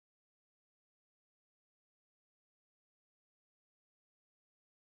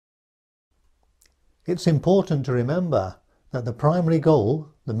It's important to remember that the primary goal,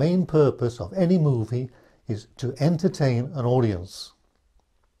 the main purpose of any movie, is to entertain an audience.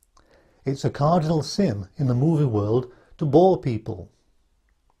 It's a cardinal sin in the movie world to bore people.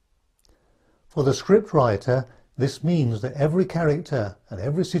 For the scriptwriter, this means that every character and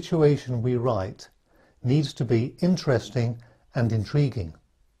every situation we write needs to be interesting and intriguing.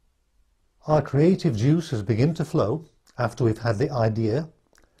 Our creative juices begin to flow after we've had the idea,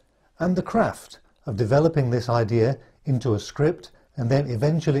 and the craft of developing this idea into a script and then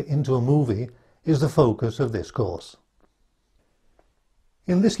eventually into a movie is the focus of this course.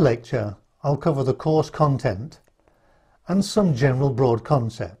 In this lecture, I'll cover the course content and some general broad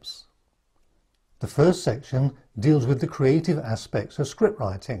concepts. The first section deals with the creative aspects of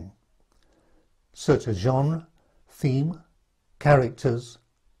scriptwriting, such as genre, theme, characters,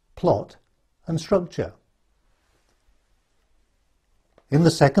 plot, and structure. In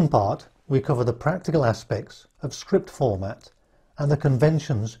the second part, we cover the practical aspects of script format and the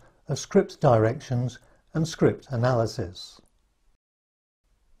conventions of script directions and script analysis.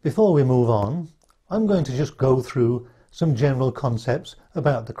 Before we move on, I'm going to just go through some general concepts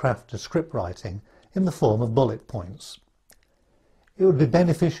about the craft of scriptwriting in the form of bullet points. It would be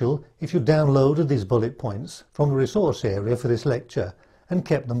beneficial if you downloaded these bullet points from the resource area for this lecture and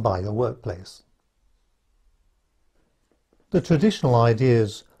kept them by your workplace. The traditional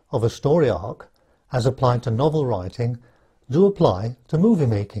ideas of a story arc, as applied to novel writing, do apply to movie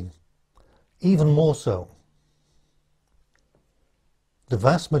making, even more so. The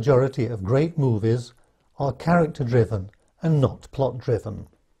vast majority of great movies are character-driven and not plot-driven.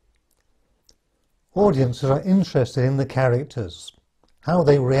 Audiences are interested in the characters, how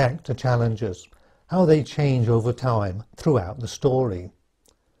they react to challenges, how they change over time throughout the story.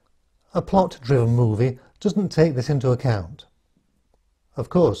 A plot-driven movie doesn't take this into account. Of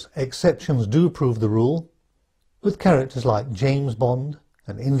course, exceptions do prove the rule, with characters like James Bond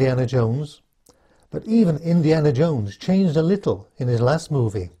and Indiana Jones, but even Indiana Jones changed a little in his last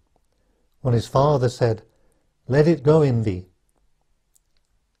movie, when his father said, "Let it go, Indy,"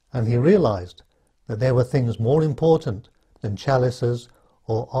 and he realized that there were things more important than chalices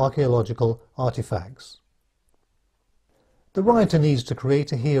or archaeological artifacts. The writer needs to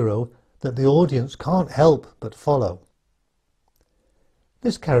create a hero that the audience can't help but follow.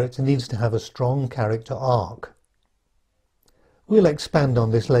 This character needs to have a strong character arc. We'll expand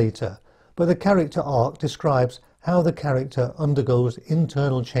on this later, but the character arc describes how the character undergoes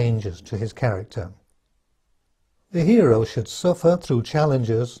internal changes to his character. The hero should suffer through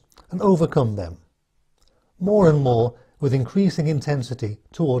challenges and overcome them, more and more with increasing intensity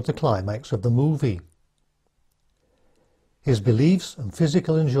towards the climax of the movie. His beliefs and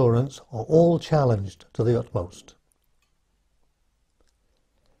physical endurance are all challenged to the utmost.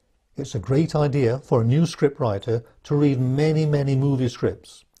 It's a great idea for a new scriptwriter to read many movie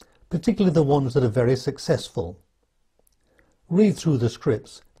scripts, particularly the ones that are very successful. Read through the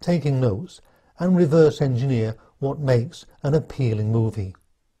scripts, taking notes, and reverse engineer what makes an appealing movie.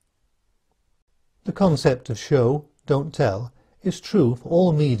 The concept of show, don't tell is true for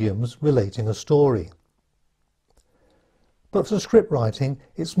all mediums relating a story. But for scriptwriting,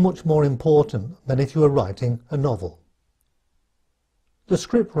 it's much more important than if you were writing a novel. The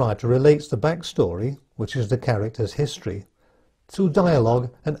scriptwriter relates the backstory, which is the character's history, through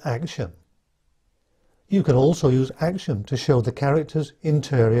dialogue and action. You can also use action to show the character's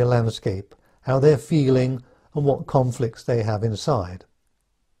interior landscape, how they're feeling and what conflicts they have inside.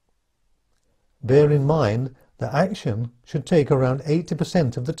 Bear in mind that action should take around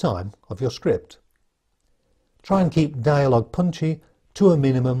 80% of the time of your script. Try and keep dialogue punchy to a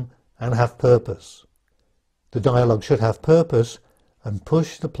minimum and have purpose. The dialogue should have purpose and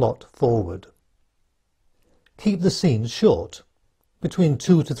push the plot forward. Keep the scenes short. Between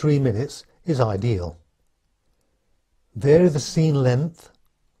 2 to 3 minutes is ideal. Vary the scene length,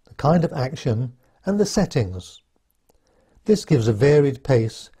 the kind of action, and the settings. This gives a varied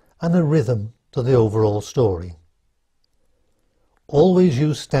pace and a rhythm to the overall story. Always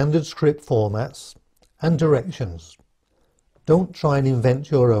use standard script formats and directions. Don't try and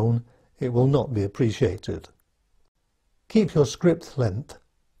invent your own, it will not be appreciated. Keep your script length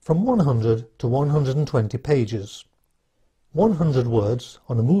from 100 to 120 pages. 100 words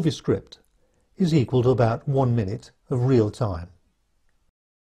on a movie script is equal to about 1 minute of real time.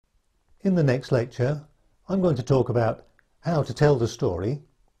 In the next lecture, I'm going to talk about how to tell the story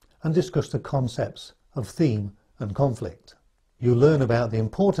and discuss the concepts of theme and conflict. You'll learn about the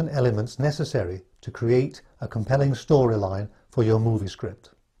important elements necessary to create a compelling storyline for your movie script.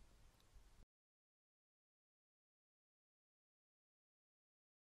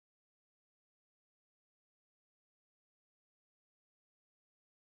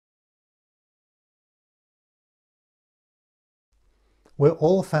 We're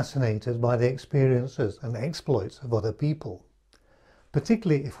all fascinated by the experiences and exploits of other people,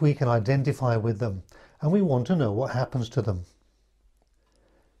 particularly if we can identify with them and we want to know what happens to them.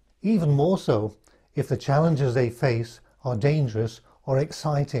 Even more so if the challenges they face are dangerous or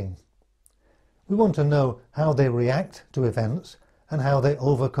exciting. We want to know how they react to events and how they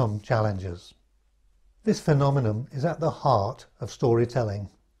overcome challenges. This phenomenon is at the heart of storytelling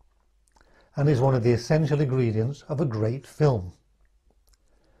and is one of the essential ingredients of a great film.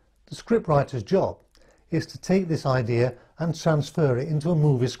 The scriptwriter's job is to take this idea and transfer it into a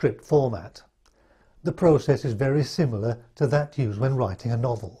movie script format. The process is very similar to that used when writing a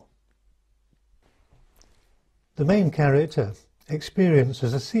novel. The main character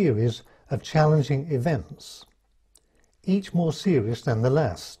experiences a series of challenging events, each more serious than the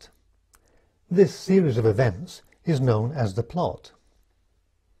last. This series of events is known as the plot.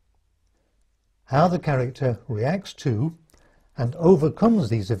 How the character reacts to and overcomes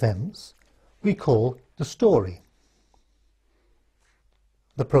these events we call the story.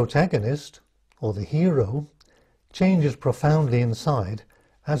 The protagonist, or the hero, changes profoundly inside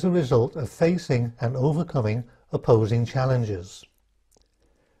as a result of facing and overcoming opposing challenges.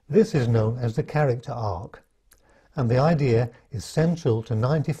 This is known as the character arc, and the idea is central to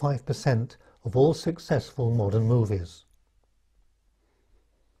 95% of all successful modern movies.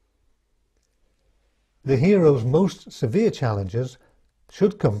 The hero's most severe challenges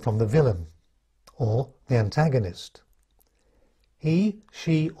should come from the villain, or the antagonist. He,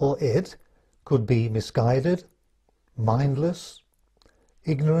 she, or it could be misguided, mindless,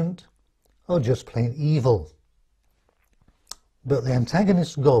 ignorant, or just plain evil. But the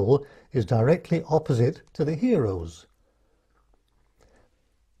antagonist's goal is directly opposite to the hero's.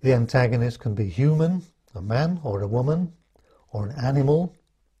 The antagonist can be human, a man or a woman, or an animal,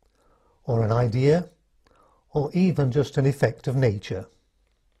 or an idea, or even just an effect of nature.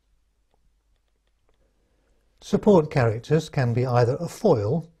 Support characters can be either a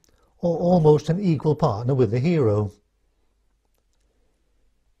foil or almost an equal partner with the hero.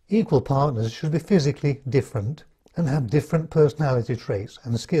 Equal partners should be physically different and have different personality traits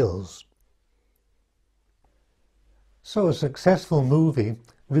and skills. So a successful movie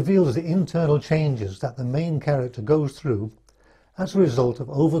reveals the internal changes that the main character goes through as a result of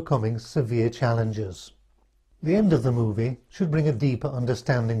overcoming severe challenges. The end of the movie should bring a deeper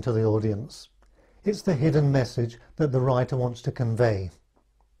understanding to the audience. It's the hidden message that the writer wants to convey.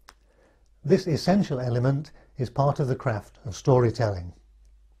 This essential element is part of the craft of storytelling.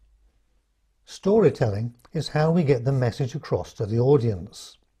 Storytelling is how we get the message across to the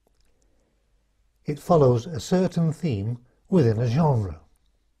audience. It follows a certain theme within a genre.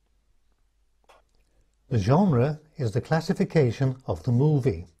 The genre is the classification of the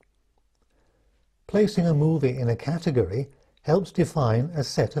movie. Placing a movie in a category helps define a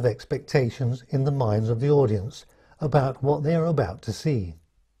set of expectations in the minds of the audience about what they are about to see.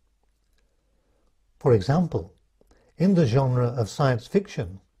 For example, in the genre of science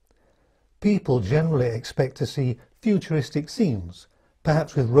fiction, people generally expect to see futuristic scenes,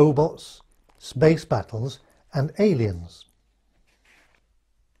 perhaps with robots, space battles, and aliens.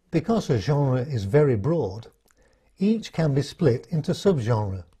 Because a genre is very broad, each can be split into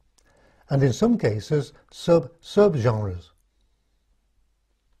subgenres, and in some cases sub-subgenres.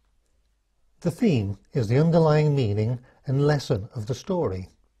 The theme is the underlying meaning and lesson of the story.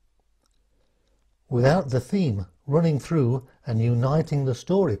 Without the theme running through and uniting the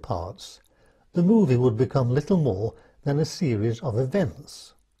story parts, the movie would become little more than a series of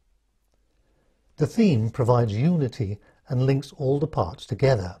events. The theme provides unity and links all the parts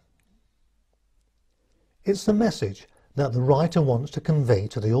together. It's the message that the writer wants to convey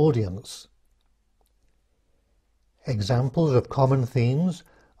to the audience. Examples of common themes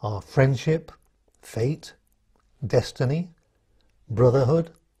are friendship, fate, destiny,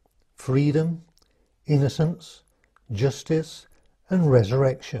 brotherhood, freedom, innocence, justice, and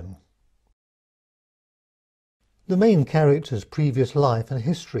resurrection. The main character's previous life and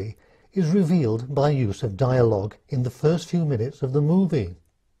history is revealed by use of dialogue in the first few minutes of the movie.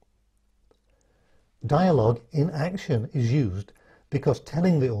 Dialogue in action is used because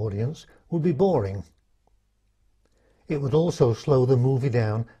telling the audience would be boring. It would also slow the movie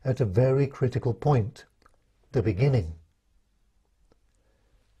down at a very critical point, the beginning.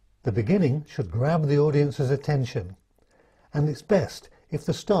 The beginning should grab the audience's attention, and it's best if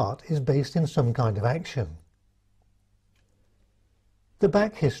the start is based in some kind of action. The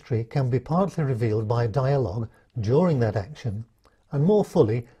back history can be partly revealed by dialogue during that action, and more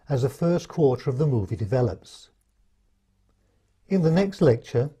fully as the first quarter of the movie develops. In the next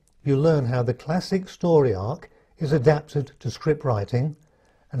lecture, you'll learn how the classic story arc is adapted to script writing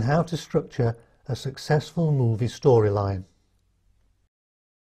and how to structure a successful movie storyline.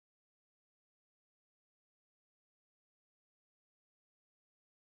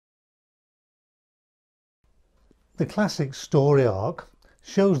 The classic story arc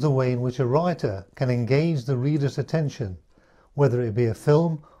shows the way in which a writer can engage the reader's attention, whether it be a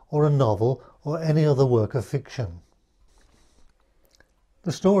film or a novel or any other work of fiction.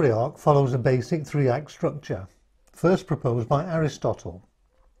 The story arc follows a basic three-act structure, first proposed by Aristotle.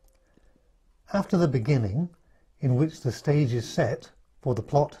 After the beginning, in which the stage is set for the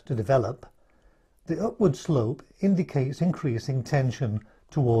plot to develop, the upward slope indicates increasing tension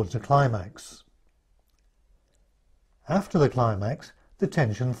towards the climax. After the climax, the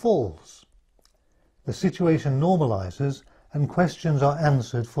tension falls. The situation normalizes and questions are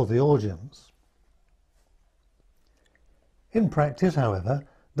answered for the audience. In practice, however,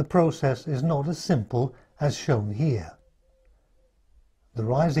 the process is not as simple as shown here. The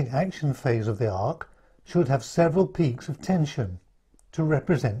rising action phase of the arc should have several peaks of tension to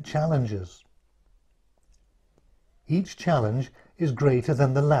represent challenges. Each challenge is greater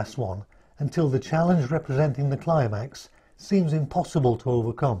than the last one until the challenge representing the climax seems impossible to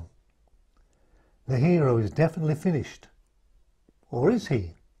overcome. The hero is definitely finished. Or is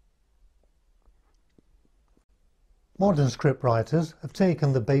he? Modern scriptwriters have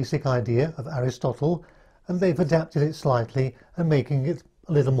taken the basic idea of Aristotle and they've adapted it slightly and making it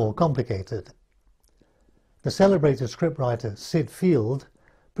a little more complicated. The celebrated scriptwriter Sid Field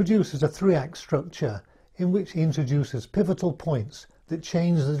produces a three-act structure in which he introduces pivotal points that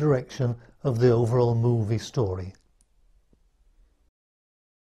change the direction of the overall movie story.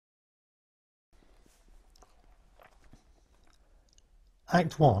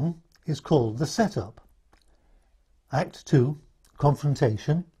 Act 1 is called the setup, Act 2,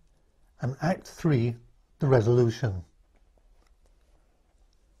 confrontation, and Act 3, the resolution.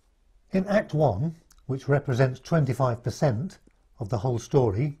 In Act 1, which represents 25% of the whole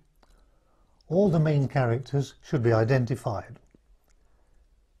story, all the main characters should be identified.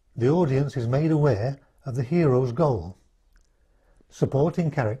 The audience is made aware of the hero's goal. Supporting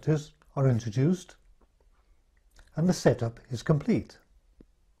characters are introduced, and the setup is complete.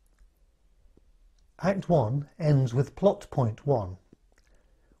 Act 1 ends with plot point 1,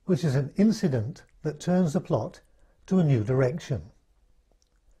 which is an incident that turns the plot to a new direction.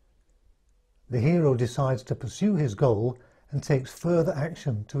 The hero decides to pursue his goal and takes further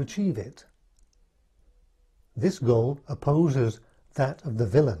action to achieve it. This goal opposes that of the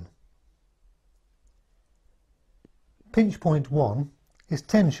villain. Pinch point 1 is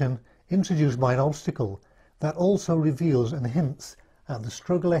tension introduced by an obstacle that also reveals and hints at the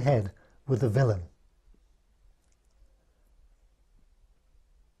struggle ahead with the villain.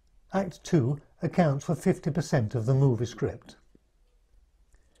 Act 2 accounts for 50% of the movie script.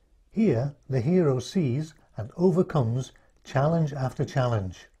 Here, the hero sees and overcomes challenge after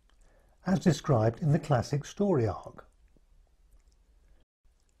challenge, as described in the classic story arc.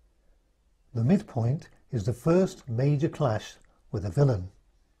 The midpoint is the first major clash with a villain.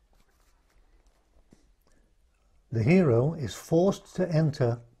 The hero is forced to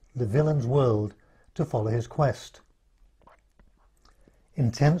enter the villain's world to follow his quest.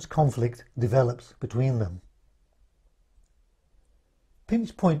 Intense conflict develops between them.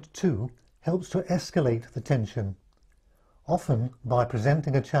 Pinch point 2 helps to escalate the tension, often by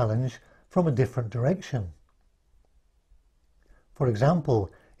presenting a challenge from a different direction. For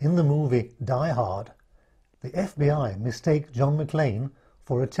example, in the movie Die Hard, the FBI mistake John McClane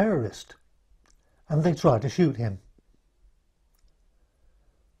for a terrorist, and they try to shoot him.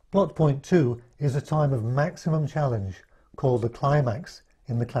 Plot point 2 is a time of maximum challenge, called the climax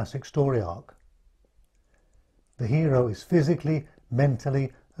in the classic story arc. The hero is physically,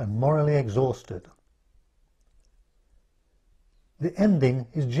 mentally, and morally exhausted. The ending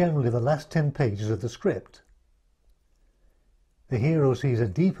is generally the last 10 pages of the script. The hero sees a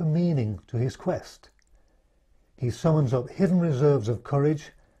deeper meaning to his quest. He summons up hidden reserves of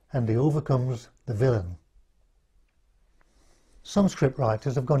courage and he overcomes the villain. Some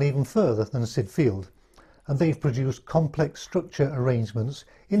scriptwriters have gone even further than Sid Field, and they've produced complex structure arrangements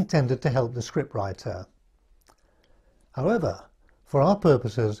intended to help the scriptwriter. However, for our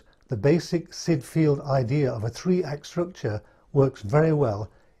purposes, the basic Sid Field idea of a three-act structure works very well.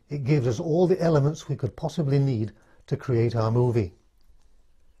 It gives us all the elements we could possibly need to create our movie.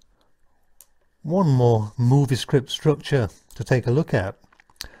 One more movie script structure to take a look at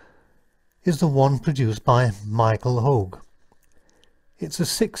is the one produced by Michael Hogue. It's a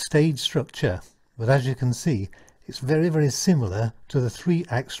 6-stage structure, but as you can see, it's very, very similar to the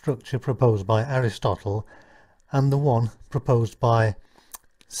 3-act structure proposed by Aristotle, and the one proposed by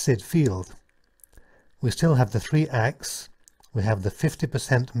Sid Field. We still have the 3 acts, we have the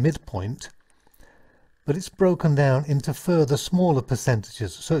 50% midpoint, but it's broken down into further smaller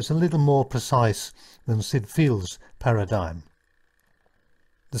percentages, so it's a little more precise than Sid Field's paradigm.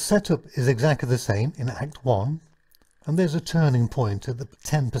 The setup is exactly the same in Act 1, and there's a turning point at the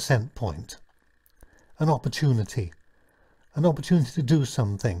 10% point. An opportunity to do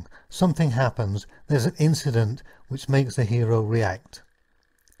something. Something happens, there's an incident which makes the hero react.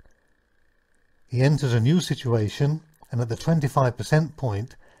 He enters a new situation, and at the 25%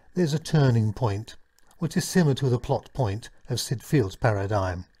 point there's a turning point, which is similar to the plot point of Sid Field's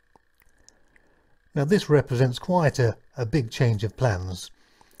paradigm. Now this represents quite a big change of plans,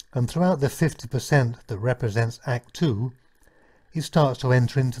 and throughout the 50% that represents Act 2, he starts to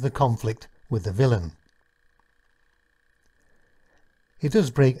enter into the conflict with the villain. He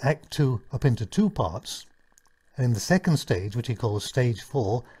does break Act 2 up into 2 parts, and in the second stage, which he calls Stage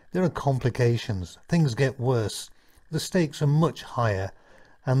 4, there are complications, things get worse, the stakes are much higher,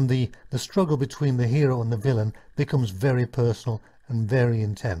 and the struggle between the hero and the villain becomes very personal and very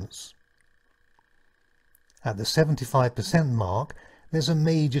intense. At the 75% mark, there's a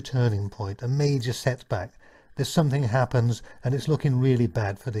major turning point, a major setback. There's something happens and it's looking really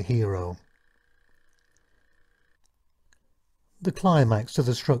bad for the hero. The climax to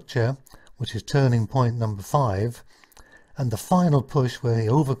the structure, which is turning point number 5, and the final push where he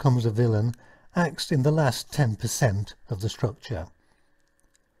overcomes the villain, acts in the last 10% of the structure.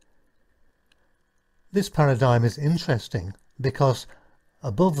 This paradigm is interesting because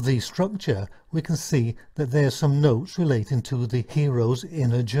above the structure we can see that there are some notes relating to the hero's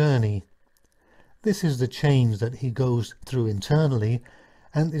inner journey. This is the change that he goes through internally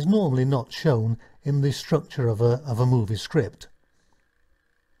and is normally not shown in the structure of a movie script.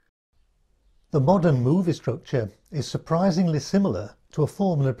 The modern movie structure is surprisingly similar to a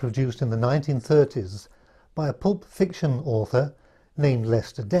formula produced in the 1930s by a pulp fiction author named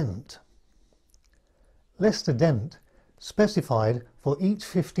Lester Dent. Lester Dent specified for each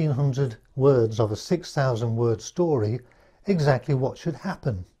 1,500 words of a 6,000 word story exactly what should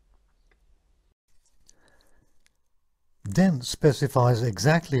happen. Dent specifies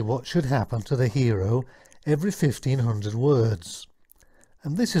exactly what should happen to the hero every 1,500 words.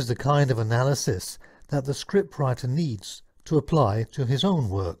 And this is the kind of analysis that the scriptwriter needs to apply to his own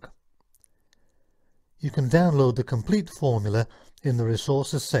work. You can download the complete formula in the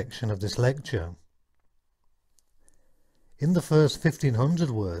resources section of this lecture. In the first 1,500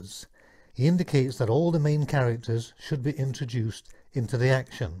 words, he indicates that all the main characters should be introduced into the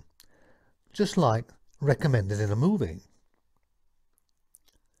action, just like recommended in a movie.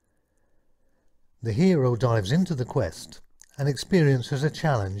 The hero dives into the quest and experiences a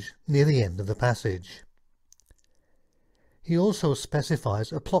challenge near the end of the passage. He also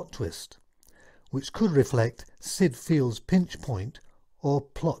specifies a plot twist, which could reflect Sid Field's pinch point or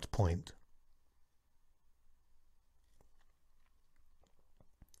plot point.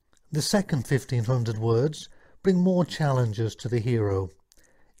 The second 1,500 words bring more challenges to the hero,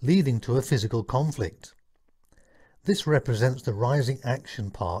 leading to a physical conflict. This represents the rising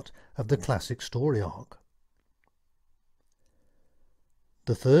action part of the classic story arc.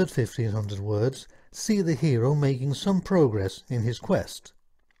 The third 1,500 words see the hero making some progress in his quest,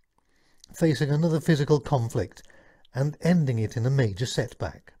 facing another physical conflict and ending it in a major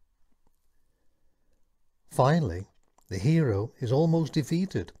setback. Finally, the hero is almost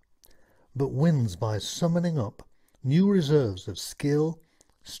defeated, but wins by summoning up new reserves of skill,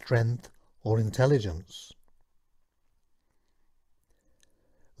 strength, or intelligence.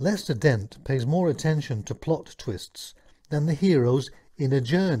 Lester Dent pays more attention to plot twists than the hero's inner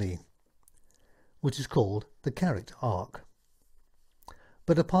journey, which is called the character arc.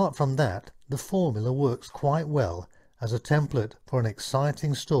 But apart from that, the formula works quite well as a template for an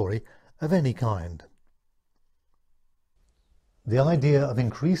exciting story of any kind. The idea of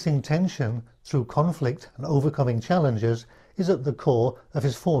increasing tension through conflict and overcoming challenges is at the core of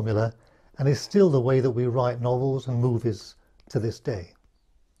his formula and is still the way that we write novels and movies to this day.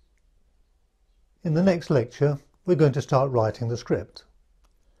 In the next lecture, we're going to start writing the script.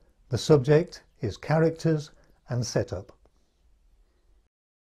 The subject is characters and setup.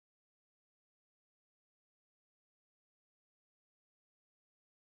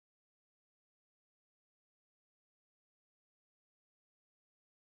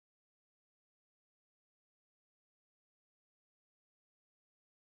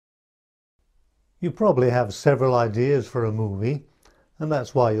 You probably have several ideas for a movie, and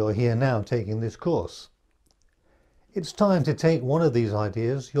that's why you're here now taking this course. It's time to take one of these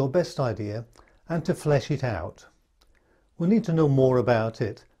ideas, your best idea, and to flesh it out. We need to know more about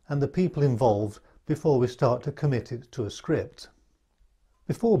it and the people involved before we start to commit it to a script.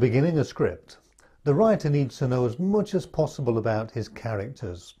 Before beginning a script, the writer needs to know as much as possible about his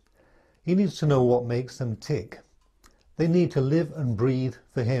characters. He needs to know what makes them tick. They need to live and breathe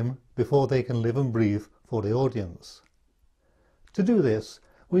for him before they can live and breathe for the audience. To do this,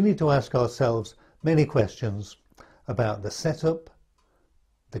 we need to ask ourselves many questions about the setup,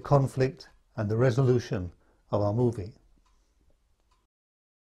 the conflict, and the resolution of our movie.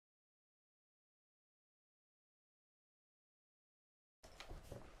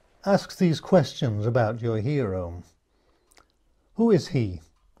 Ask these questions about your hero. Who is he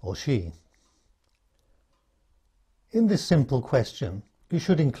or she? In this simple question, you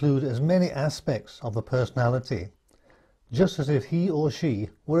should include as many aspects of the personality, just as if he or she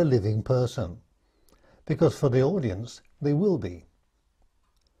were a living person, because for the audience they will be.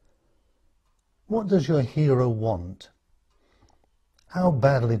 What does your hero want? How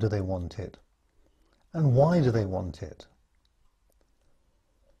badly do they want it? And why do they want it?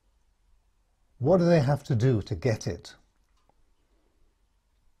 What do they have to do to get it?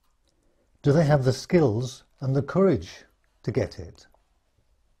 Do they have the skills and the courage to get it?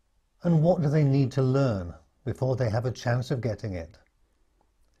 And what do they need to learn before they have a chance of getting it?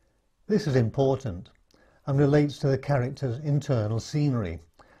 This is important and relates to the character's internal scenery,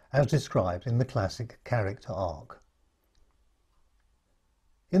 as described in the classic character arc.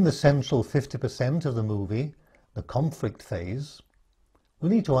 In the central 50% of the movie, the conflict phase, we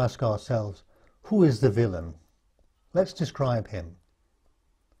need to ask ourselves, who is the villain? Let's describe him.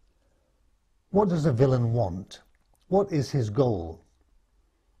 What does the villain want? What is his goal?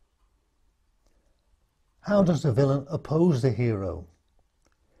 How does the villain oppose the hero?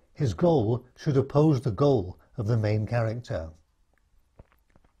 His goal should oppose the goal of the main character.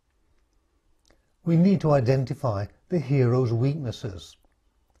 We need to identify the hero's weaknesses.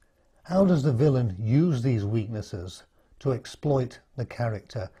 How does the villain use these weaknesses to exploit the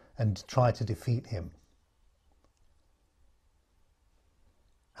character and try to defeat him?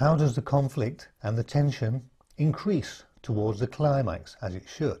 How does the conflict and the tension increase towards the climax as it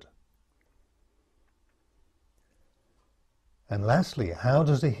should? And lastly, how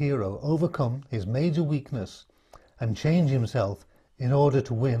does the hero overcome his major weakness and change himself in order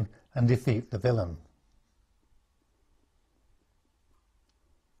to win and defeat the villain?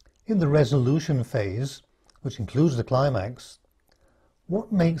 In the resolution phase, which includes the climax,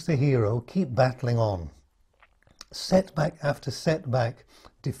 what makes the hero keep battling on? Setback after setback,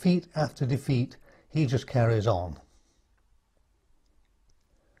 defeat after defeat, he just carries on.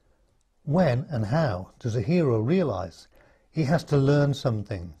 When and how does the hero realize he has to learn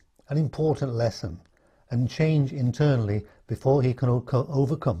something, an important lesson, and change internally before he can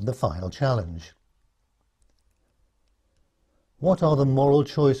overcome the final challenge? What are the moral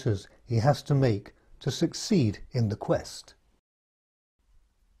choices he has to make to succeed in the quest?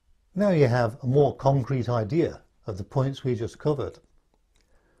 Now you have a more concrete idea of the points we just covered.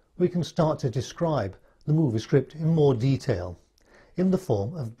 We can start to describe the movie script in more detail in the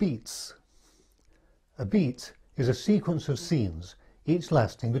form of beats. A beat is a sequence of scenes, each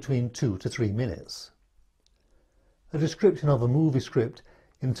lasting between 2 to 3 minutes. A description of a movie script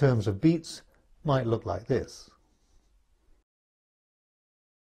in terms of beats might look like this.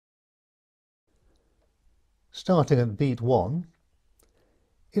 Starting at beat 1,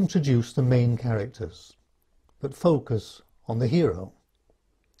 introduce the main characters, but focus on the hero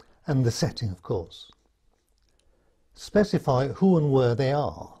and the setting, of course. Specify who and where they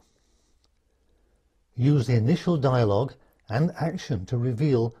are. Use the initial dialogue and action to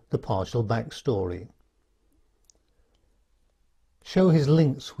reveal the partial backstory. Show his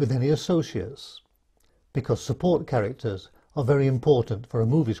links with any associates, because support characters are very important for a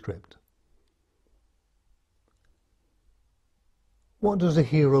movie script. What does the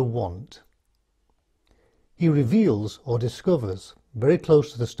hero want? He reveals or discovers, very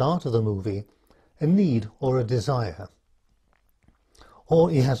close to the start of the movie, a need or a desire. Or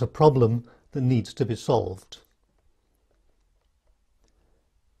he has a problem that needs to be solved.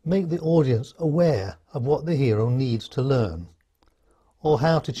 Make the audience aware of what the hero needs to learn, or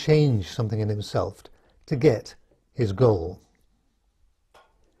how to change something in himself to get his goal.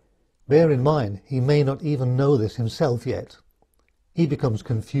 Bear in mind, he may not even know this himself yet. He becomes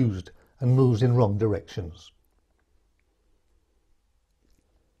confused and moves in wrong directions.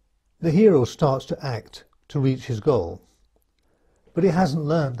 The hero starts to act to reach his goal, but he hasn't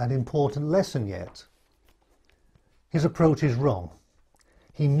learned that important lesson yet. His approach is wrong.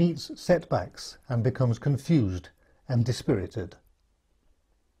 He meets setbacks and becomes confused and dispirited.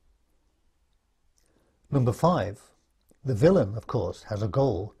 Number 5. The villain, of course, has a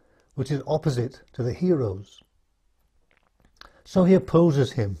goal which is opposite to the hero's. So he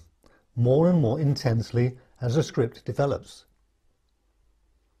opposes him more and more intensely as the script develops.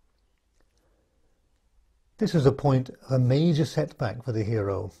 This is a point of a major setback for the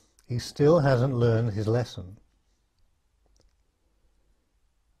hero. He still hasn't learned his lesson.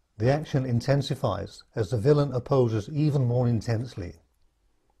 The action intensifies as the villain opposes even more intensely.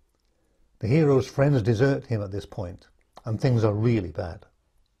 The hero's friends desert him at this point, and things are really bad.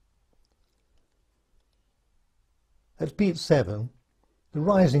 At beat 7, the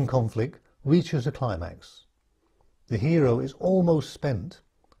rising conflict reaches a climax. The hero is almost spent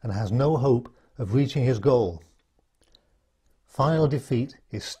and has no hope of reaching his goal. Final defeat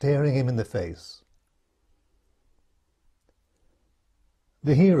is staring him in the face.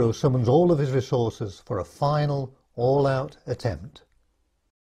 The hero summons all of his resources for a final, all-out attempt.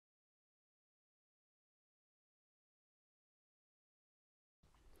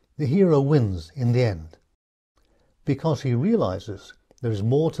 The hero wins in the end, because he realizes there is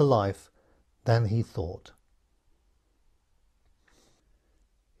more to life than he thought.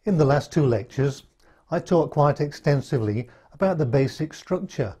 In the last 2 lectures, I talked quite extensively about the basic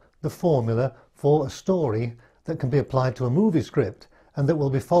structure, the formula for a story that can be applied to a movie script and that will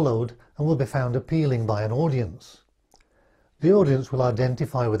be followed and will be found appealing by an audience. The audience will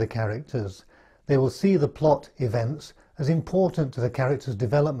identify with the characters. They will see the plot events as important to the character's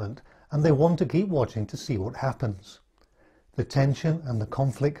development, and they want to keep watching to see what happens. The tension and the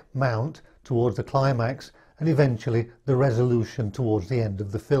conflict mount towards the climax and eventually the resolution towards the end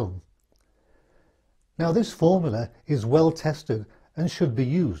of the film. Now, this formula is well tested and should be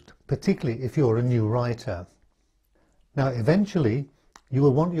used, particularly if you're a new writer. Now, eventually, you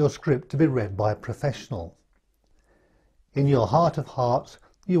will want your script to be read by a professional. In your heart of hearts,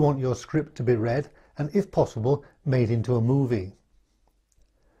 you want your script to be read and, if possible, made into a movie.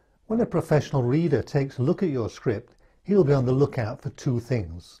 When a professional reader takes a look at your script, he'll be on the lookout for 2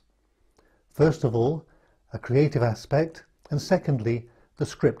 things. First of all, a creative aspect, and secondly, the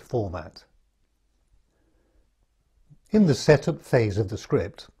script format. In the setup phase of the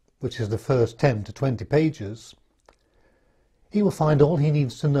script, which is the first 10 to 20 pages, he will find all he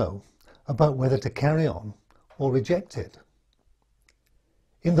needs to know about whether to carry on or reject it.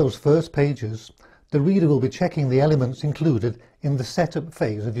 In those first pages, the reader will be checking the elements included in the setup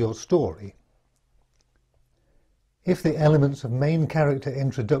phase of your story. If the elements of main character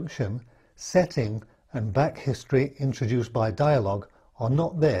introduction, setting, and back history introduced by dialogue are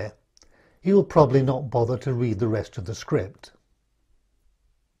not there, he will probably not bother to read the rest of the script.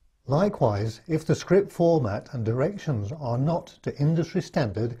 Likewise, if the script format and directions are not to industry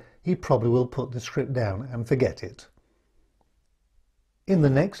standard, he probably will put the script down and forget it. In the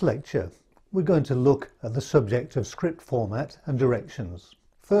next lecture, we're going to look at the subject of script format and directions.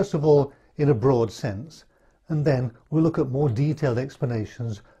 First of all, in a broad sense, and then we'll look at more detailed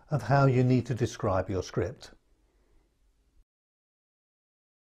explanations of how you need to describe your script.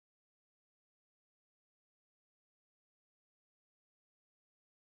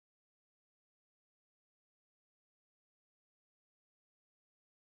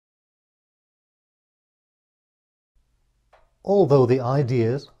 Although the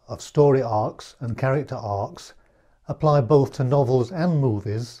ideas of story arcs and character arcs apply both to novels and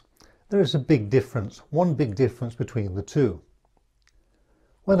movies, there is a big difference, one big difference between the 2.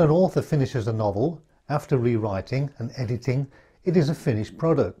 When an author finishes a novel, after rewriting and editing, it is a finished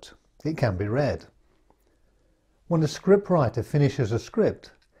product. It can be read. When a scriptwriter finishes a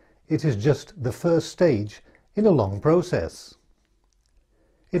script, it is just the first stage in a long process.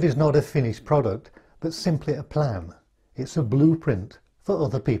 It is not a finished product, but simply a plan. It's a blueprint for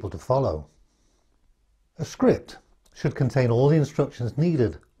other people to follow. A script should contain all the instructions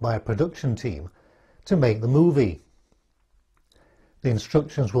needed by a production team to make the movie. The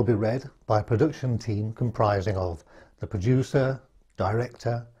instructions will be read by a production team comprising of the producer,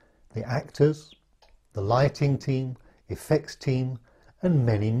 director, the actors, the lighting team, effects team, and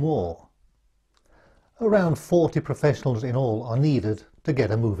many more. Around 40 professionals in all are needed to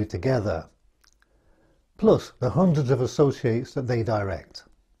get a movie together, plus the hundreds of associates that they direct.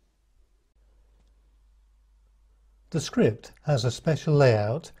 The script has a special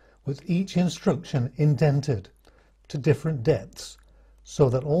layout with each instruction indented to different depths so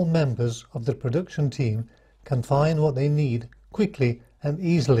that all members of the production team can find what they need quickly and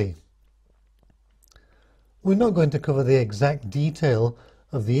easily. We're not going to cover the exact detail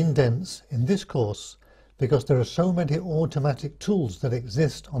of the indents in this course because there are so many automatic tools that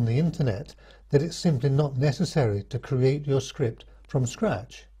exist on the internet that it's simply not necessary to create your script from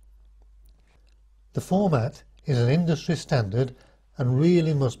scratch. The format is an industry standard and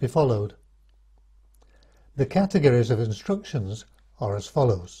really must be followed. The categories of instructions are as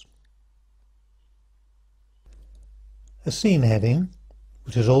follows. A scene heading,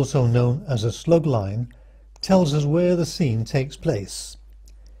 which is also known as a slug line, tells us where the scene takes place,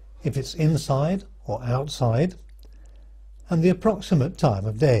 if it's inside or outside, and the approximate time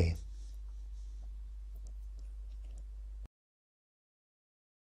of day.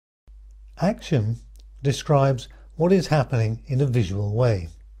 Action describes what is happening in a visual way.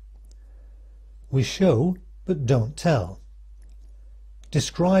 We show but don't tell.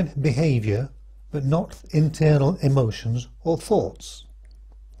 Describe behaviour but not internal emotions or thoughts.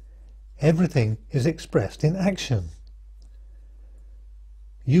 Everything is expressed in action.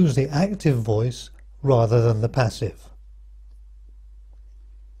 Use the active voice rather than the passive.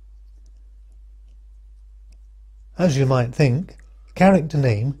 As you might think, character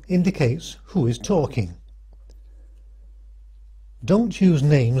name indicates who is talking. Don't use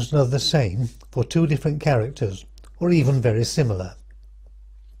names that are the same for two different characters or even very similar.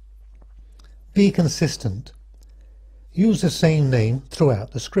 Be consistent. Use the same name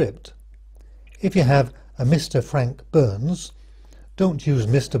throughout the script. If you have a Mr. Frank Burns, don't use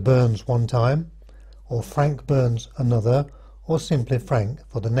Mr. Burns one time, or Frank Burns another, or simply Frank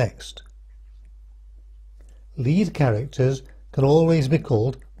for the next. Lead characters can always be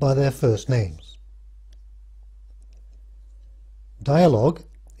called by their first names. Dialogue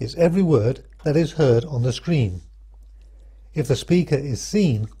is every word that is heard on the screen, if the speaker is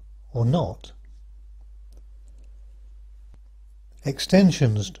seen or not.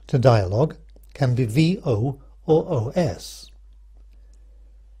 Extensions to dialogue can be VO or OS.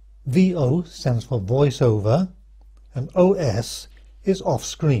 VO stands for voiceover and OS is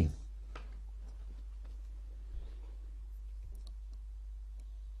off-screen.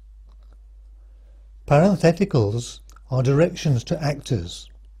 Parentheticals are directions to actors.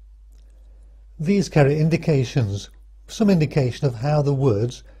 These carry some indication of how the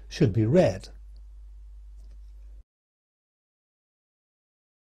words should be read.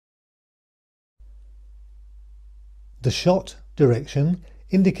 The shot direction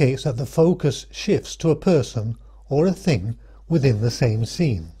indicates that the focus shifts to a person or a thing within the same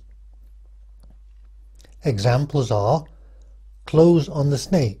scene. Examples are close on the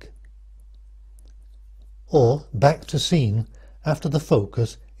snake or back to scene after the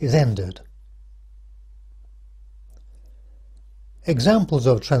focus is ended. Examples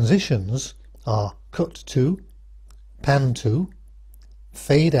of transitions are cut to, pan to,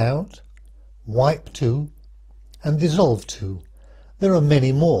 fade out, wipe to, and dissolve to. There are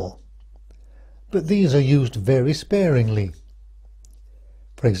many more, but these are used very sparingly.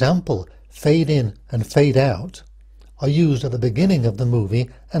 For example, fade in and fade out are used at the beginning of the movie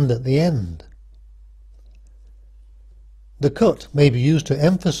and at the end. The cut may be used to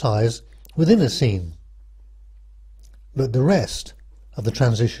emphasize within a scene, but the rest of the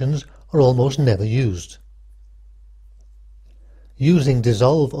transitions are almost never used. Using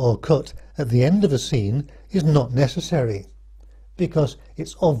dissolve or cut at the end of a scene is not necessary, because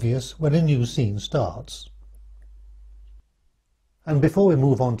it's obvious when a new scene starts. And before we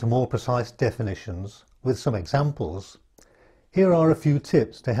move on to more precise definitions with some examples, here are a few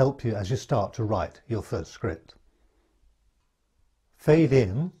tips to help you as you start to write your first script. Fade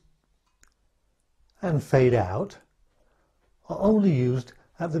in and fade out are only used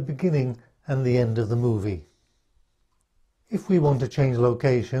at the beginning and the end of the movie. If we want to change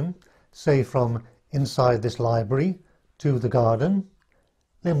location, say from inside this library to the garden,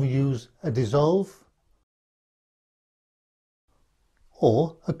 then we use a dissolve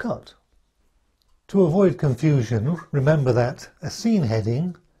or a cut. To avoid confusion, remember that a scene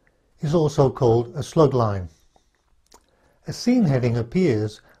heading is also called a slug line. A scene heading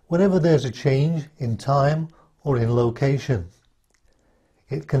appears whenever there's a change in time or in location.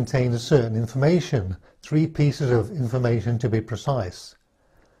 It contains certain information, 3 pieces of information to be precise.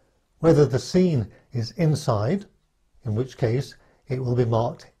 Whether the scene is inside, in which case it will be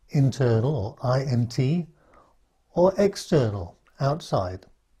marked internal or INT, or external, outside,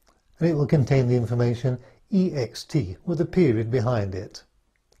 and it will contain the information EXT with a period behind it.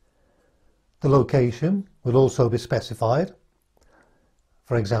 The location will also be specified,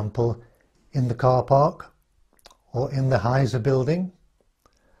 for example, in the car park or in the Heiser building,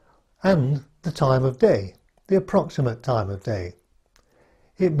 and the time of day, the approximate time of day.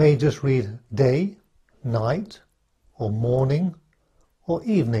 It may just read day, night, or morning, or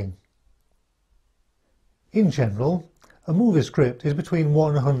evening. In general, a movie script is between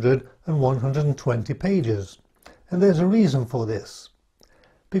 100 and 120 pages, and there's a reason for this.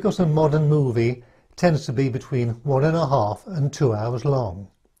 Because a modern movie tends to be between 1.5 and 2 hours long.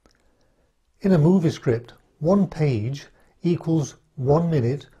 In a movie script, 1 page equals 1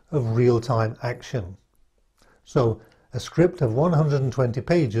 minute of real-time action. So a script of 120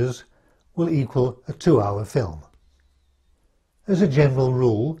 pages will equal a 2-hour film. As a general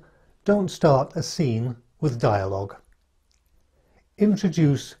rule, don't start a scene with dialogue.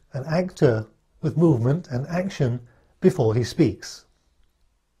 Introduce an actor with movement and action before he speaks.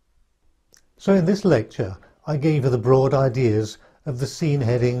 So in this lecture, I gave you the broad ideas of the scene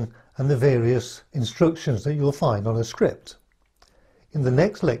heading and the various instructions that you'll find on a script. In the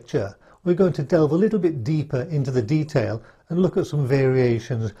next lecture, we're going to delve a little bit deeper into the detail and look at some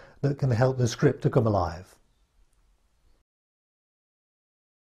variations that can help the script to come alive.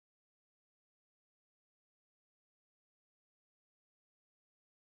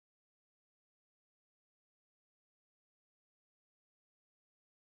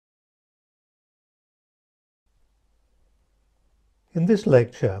 In this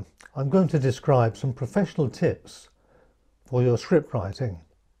lecture, I'm going to describe some professional tips for your script writing.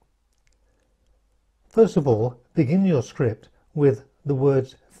 First of all, begin your script with the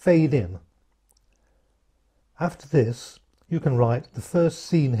words fade in. After this, you can write the first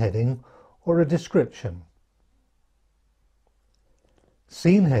scene heading or a description.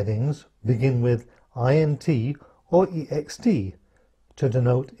 Scene headings begin with INT or EXT to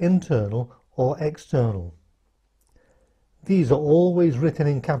denote internal or external. These are always written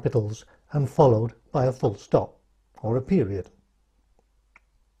in capitals and followed by a full stop or a period.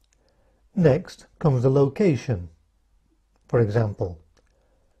 Next comes the location, for example,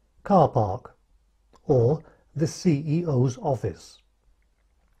 car park or the CEO's office.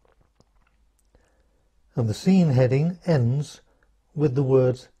 And the scene heading ends with the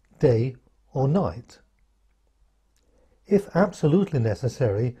words day or night. If absolutely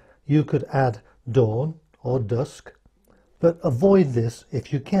necessary, you could add dawn or dusk, but avoid this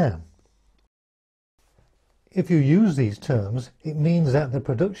if you can. If you use these terms, it means that the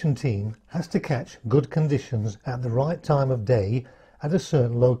production team has to catch good conditions at the right time of day at a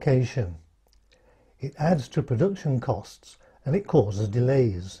certain location. It adds to production costs and it causes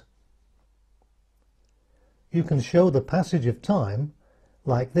delays. You can show the passage of time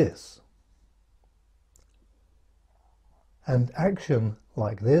like this, and action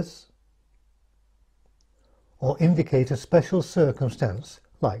like this, or indicate a special circumstance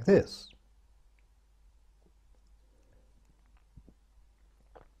like this.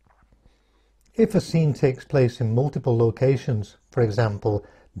 If a scene takes place in multiple locations, for example,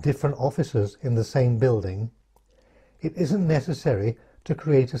 different offices in the same building, it isn't necessary to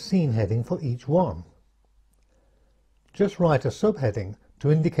create a scene heading for each one. Just write a subheading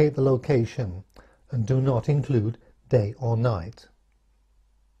to indicate the location and do not include day or night.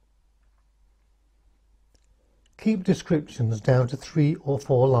 Keep descriptions down to 3 or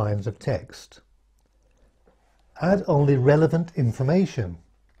 4 lines of text. Add only relevant information,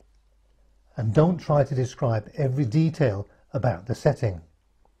 and don't try to describe every detail about the setting.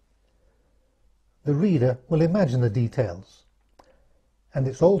 The reader will imagine the details, and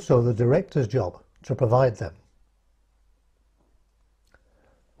it's also the director's job to provide them.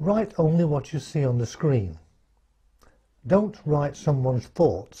 Write only what you see on the screen. Don't write someone's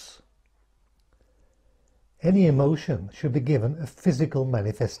thoughts. Any emotion should be given a physical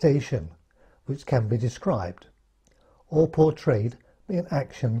manifestation, which can be described, or portrayed in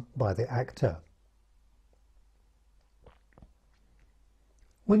action by the actor.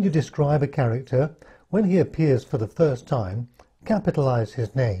 When you describe a character, when he appears for the first time, capitalize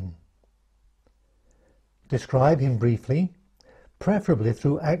his name. Describe him briefly, preferably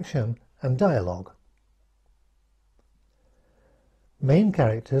through action and dialogue. Main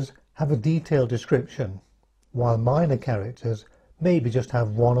characters have a detailed description, while minor characters maybe just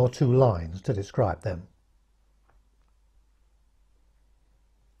have 1 or 2 lines to describe them.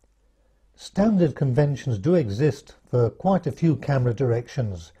 Standard conventions do exist for quite a few camera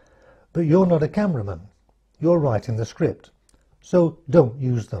directions, but you're not a cameraman. You're writing the script, so don't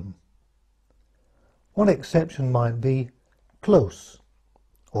use them. One exception might be close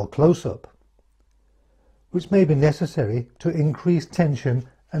or close-up, which may be necessary to increase tension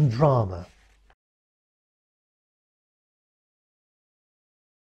and drama.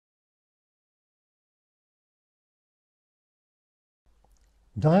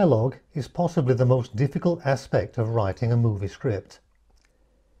 Dialogue is possibly the most difficult aspect of writing a movie script.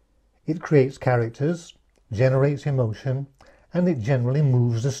 It creates characters, generates emotion, and it generally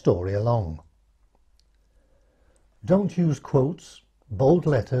moves the story along. Don't use quotes, bold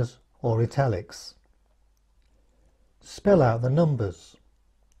letters, or italics. Spell out the numbers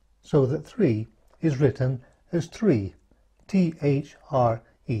so that 3 is written as 3,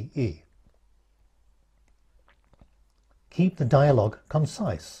 T-H-R-E-E. Keep the dialogue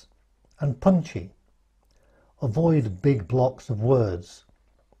concise and punchy. Avoid big blocks of words,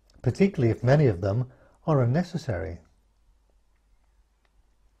 particularly if many of them are unnecessary.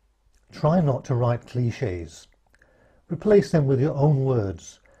 Try not to write clichés. Replace them with your own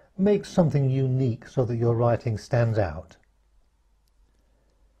words. Make something unique so that your writing stands out.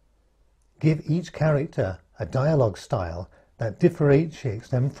 Give each character a dialogue style that differentiates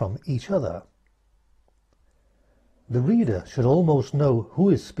them from each other. The reader should almost know who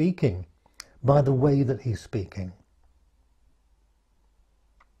is speaking by the way that he's speaking.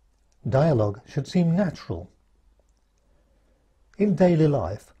 Dialogue should seem natural. In daily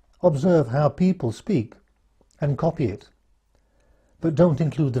life, observe how people speak and copy it, but don't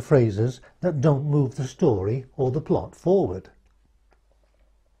include the phrases that don't move the story or the plot forward.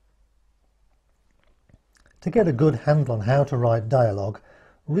 To get a good handle on how to write dialogue,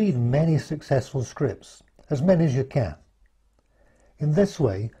 read many successful scripts, as many as you can. In this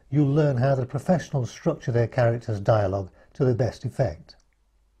way, you'll learn how the professionals structure their characters' dialogue to the best effect.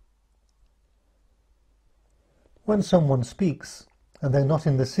 When someone speaks and they're not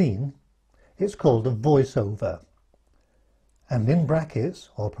in the scene, it's called a voiceover. And in brackets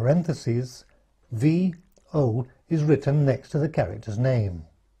or parentheses, VO is written next to the character's name.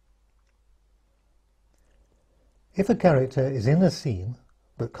 If a character is in a scene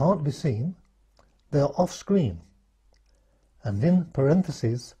but can't be seen, they're off-screen, and in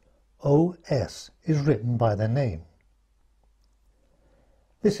parentheses, OS is written by their name.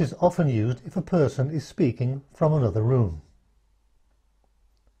 This is often used if a person is speaking from another room.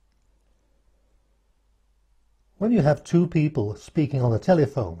 When you have two people speaking on the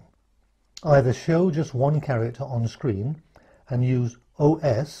telephone, either show just one character on screen and use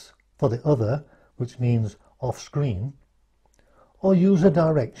OS for the other, which means off-screen, or use a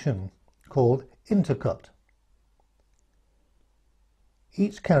direction called intercut.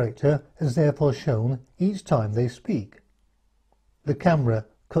 Each character is therefore shown each time they speak. The camera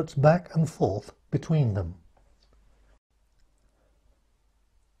cuts back and forth between them.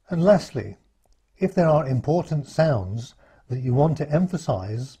 And lastly, if there are important sounds that you want to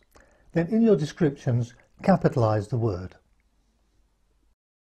emphasize, then in your descriptions capitalize the word.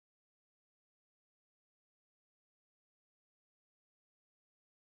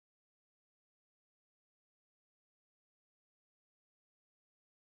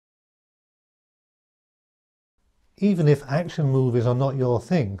 Even if action movies are not your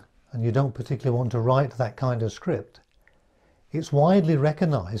thing and you don't particularly want to write that kind of script, it's widely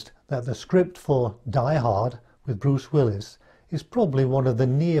recognized that the script for Die Hard with Bruce Willis is probably one of the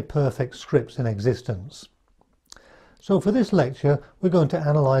near-perfect scripts in existence. So for this lecture, we're going to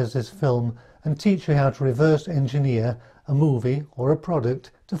analyze this film and teach you how to reverse engineer a movie or a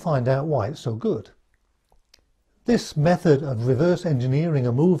product to find out why it's so good. This method of reverse engineering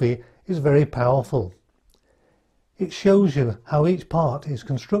a movie is very powerful. It shows you how each part is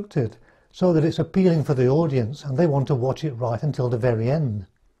constructed so that it's appealing for the audience and they want to watch it right until the very end.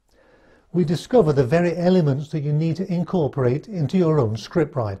 We discover the very elements that you need to incorporate into your own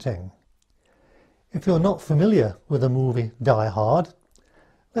script writing. If you're not familiar with the movie Die Hard,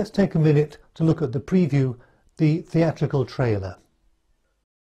 let's take a minute to look at the preview, the theatrical trailer.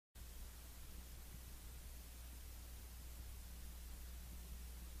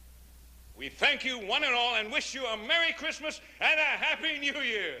 We thank you one and all and wish you a Merry Christmas and a Happy New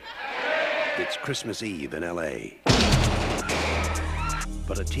Year. It's Christmas Eve in L.A.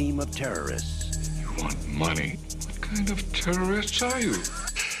 But a team of terrorists... You want money? What kind of terrorists are you?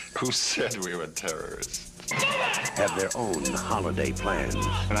 Who said we were terrorists? ...have their own holiday plans.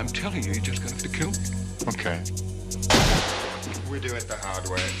 And I'm telling you, you're just gonna have to kill me. Okay. We do it the hard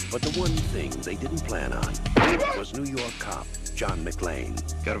way. But the one thing they didn't plan on was New York cop John McClane.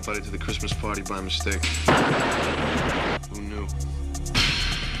 Got invited to the Christmas party by mistake. Who knew?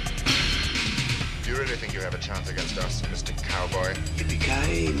 Do you really think you have a chance against us, Mr. Cowboy?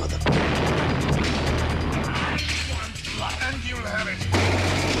 Yippee-ki-yay, mother... And you'll have it.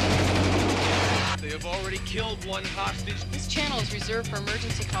 They have already killed one hostage. This channel is reserved for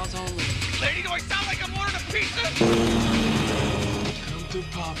emergency calls only. Lady, do I sound like I'm ordering a pizza? Come to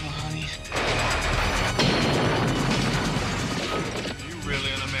Papa, honey. You really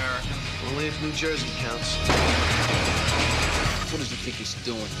an American? Only if New Jersey counts. What does he think he's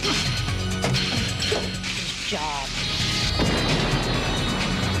doing? His job.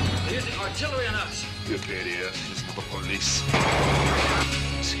 They're using artillery on us. You idiot. It's not the police.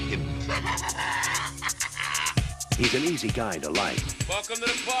 It's him. He's an easy guy to like Welcome to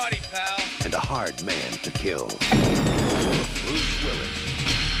the party, pal. and a hard man to kill. Bruce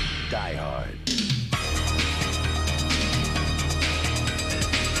Willis, Die Hard.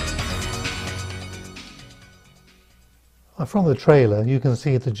 From the trailer you can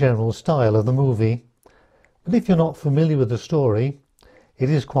see the general style of the movie, but if you're not familiar with the story,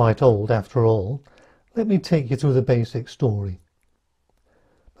 it is quite old after all. Let me take you through the basic story.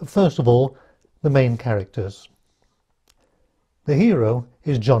 But first of all, the main characters. The hero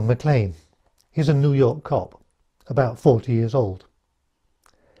is John McClane. He's a New York cop, about 40 years old.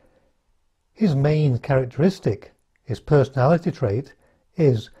 His main characteristic, his personality trait,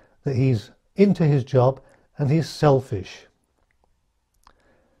 is that he's into his job and he's selfish.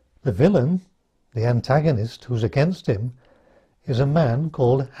 The villain, the antagonist who's against him, is a man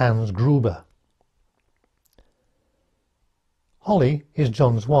called Hans Gruber. Holly is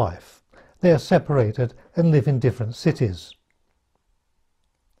John's wife. They are separated and live in different cities.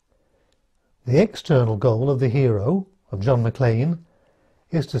 The external goal of the hero, of John McClane,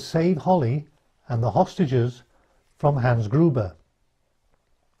 is to save Holly and the hostages from Hans Gruber.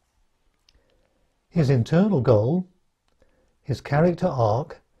 His internal goal, his character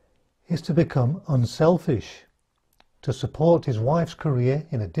arc, is to become unselfish, to support his wife's career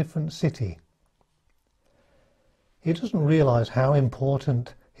in a different city. He doesn't realize how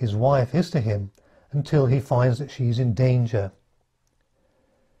important his wife is to him until he finds that she's in danger.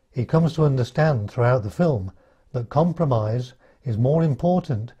 He comes to understand throughout the film that compromise is more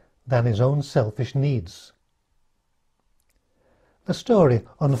important than his own selfish needs. The story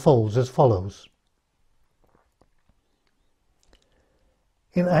unfolds as follows.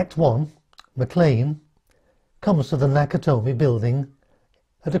 In Act 1, McClane comes to the Nakatomi building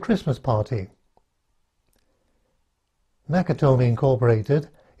at a Christmas party. Nakatomi Incorporated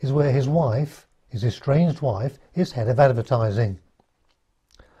is where his wife, his estranged wife, is head of advertising.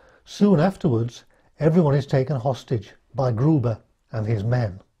 Soon afterwards, everyone is taken hostage by Gruber and his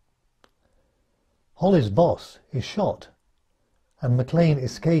men. Holly's boss is shot, and McClane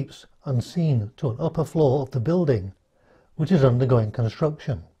escapes unseen to an upper floor of the building, which is undergoing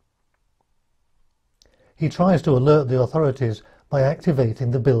construction. He tries to alert the authorities by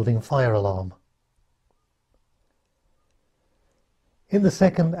activating the building fire alarm. In the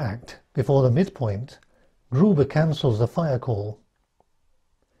second act, before the midpoint, Gruber cancels the fire call.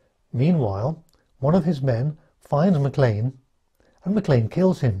 Meanwhile, one of his men finds McClane, and McClane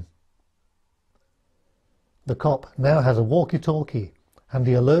kills him. The cop now has a walkie-talkie, and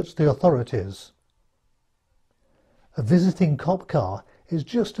he alerts the authorities. A visiting cop car is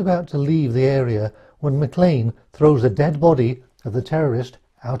just about to leave the area when McClane throws the dead body of the terrorist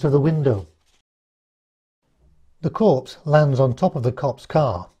out of the window. The corpse lands on top of the cop's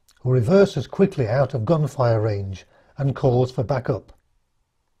car, who reverses quickly out of gunfire range and calls for backup.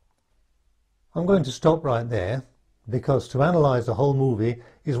 I'm going to stop right there, because to analyse the whole movie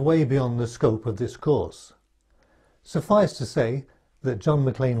is way beyond the scope of this course. Suffice to say that John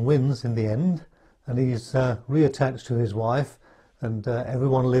McClane wins in the end, and he's reattached to his wife, and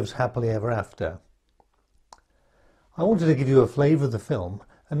everyone lives happily ever after. I wanted to give you a flavour of the film,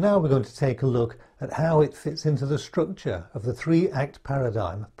 and now we're going to take a look at how it fits into the structure of the three-act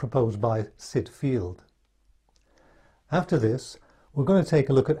paradigm proposed by Sid Field. After this, we're going to take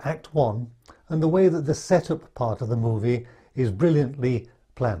a look at Act 1 and the way that the setup part of the movie is brilliantly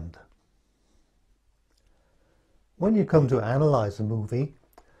planned. When you come to analyse a movie,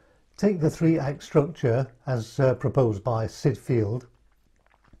 take the three-act structure as proposed by Sid Field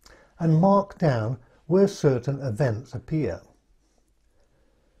and mark down where certain events appear.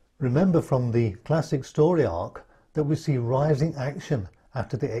 Remember from the classic story arc that we see rising action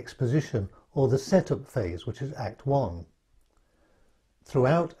after the exposition or the setup phase, which is Act 1.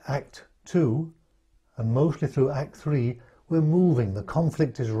 Throughout Act 2 and mostly through Act 3, we're moving, the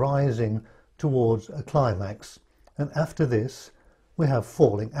conflict is rising towards a climax, and after this we have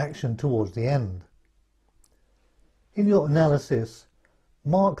falling action towards the end. In your analysis,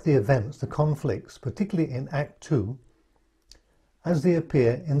 mark the events, the conflicts, particularly in Act 2, as they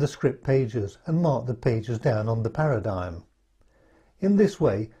appear in the script pages, and mark the pages down on the paradigm. In this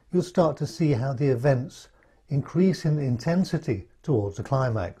way, you'll start to see how the events increase in intensity towards the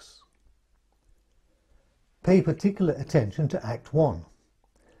climax. Pay particular attention to Act 1.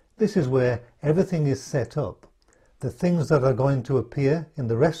 This is where everything is set up. The things that are going to appear in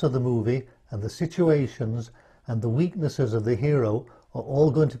the rest of the movie and the situations and the weaknesses of the hero are all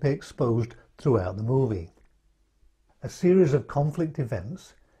going to be exposed throughout the movie. A series of conflict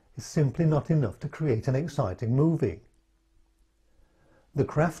events is simply not enough to create an exciting movie. The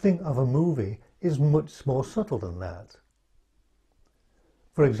crafting of a movie is much more subtle than that.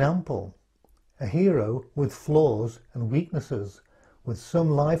 For example, a hero with flaws and weaknesses, with some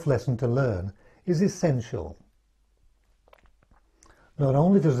life lesson to learn, is essential. Not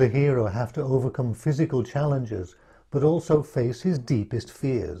only does the hero have to overcome physical challenges, but also face his deepest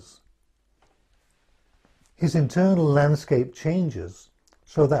fears. His internal landscape changes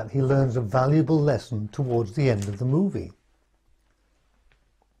so that he learns a valuable lesson towards the end of the movie.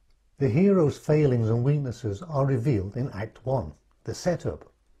 The hero's failings and weaknesses are revealed in Act 1, the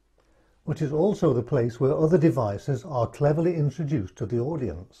setup, which is also the place where other devices are cleverly introduced to the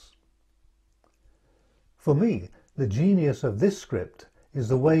audience. For me, the genius of this script is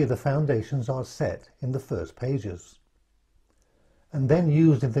the way the foundations are set in the first pages, and then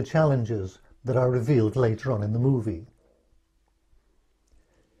used in the challenges that are revealed later on in the movie.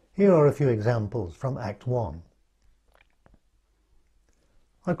 Here are a few examples from Act 1.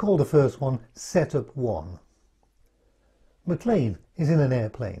 I call the first one Setup 1. McClane is in an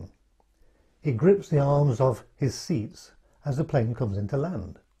airplane. He grips the arms of his seats as the plane comes into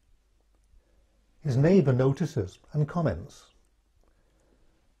land. His neighbour notices and comments.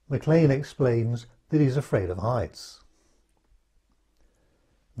 McClane explains that he's afraid of heights.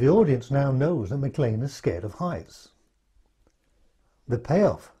 The audience now knows that McClane is scared of heights. The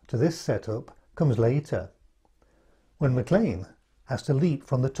payoff to this setup comes later, when McClane has to leap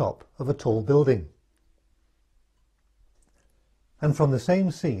from the top of a tall building. And from the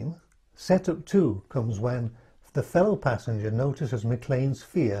same scene, setup 2 comes when the fellow passenger notices McClane's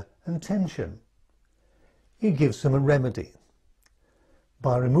fear and tension. He gives him a remedy.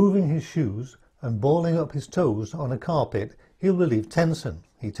 By removing his shoes and balling up his toes on a carpet, he'll relieve tension,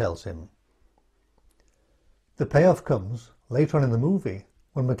 he tells him. The payoff comes later on in the movie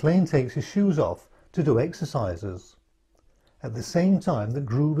when McClane takes his shoes off to do exercises, at the same time that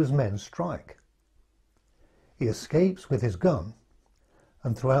Gruber's men strike. He escapes with his gun,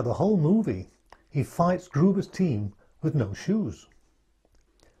 and throughout the whole movie he fights Gruber's team with no shoes.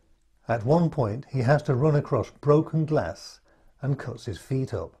 At one point he has to run across broken glass and cuts his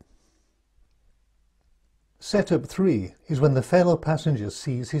feet up. Setup 3 is when the fellow passenger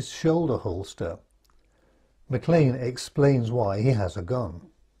sees his shoulder holster. McClane explains why he has a gun.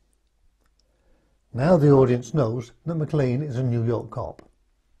 Now the audience knows that McClane is a New York cop.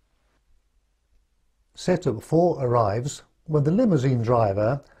 Setup 4 arrives when the limousine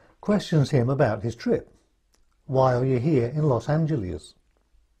driver questions him about his trip. Why are you here in Los Angeles?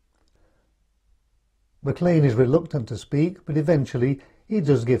 McClane is reluctant to speak, but eventually he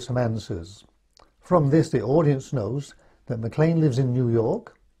does give some answers. From this, the audience knows that McClane lives in New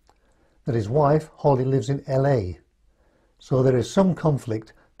York, that his wife, Holly, lives in LA. So there is some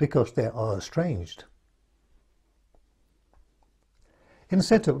conflict because they are estranged. In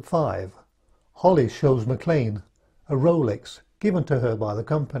Setup 5, Holly shows McClane a Rolex given to her by the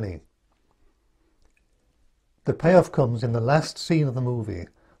company. The payoff comes in the last scene of the movie,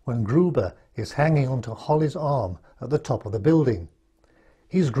 when Gruber is hanging onto Holly's arm at the top of the building.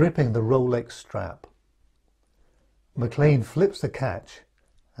 He's gripping the Rolex strap. McClane flips the catch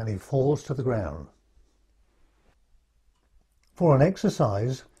and he falls to the ground. For an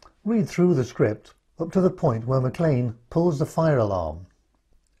exercise, read through the script up to the point where McClane pulls the fire alarm.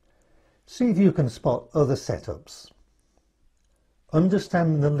 See if you can spot other setups.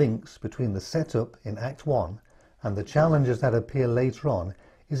 Understanding the links between the setup in Act 1 and the challenges that appear later on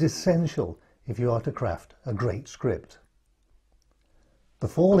is essential if you are to craft a great script. The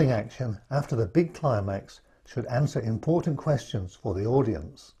falling action after the big climax should answer important questions for the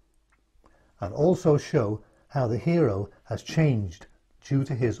audience, and also show how the hero has changed due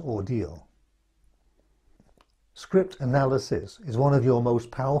to his ordeal. Script analysis is one of your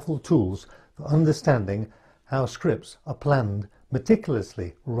most powerful tools for understanding how scripts are planned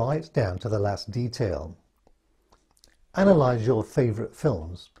meticulously right down to the last detail. Analyze your favourite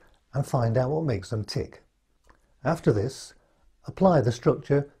films and find out what makes them tick. After this, apply the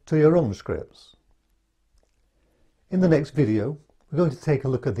structure to your own scripts. In the next video, we're going to take a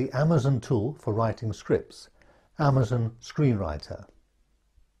look at the Amazon tool for writing scripts, Amazon Screenwriter.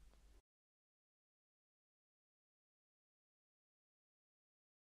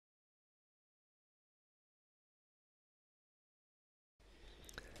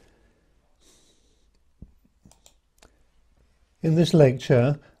 In this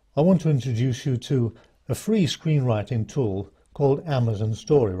lecture, I want to introduce you to a free screenwriting tool called Amazon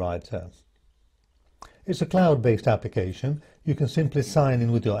Storywriter. It's a cloud-based application. You can simply sign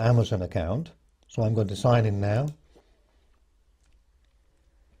in with your Amazon account. So I'm going to sign in now.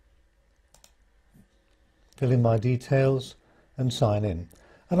 Fill in my details and sign in.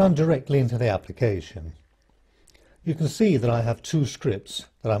 and I'm directly into the application. You can see that I have two scripts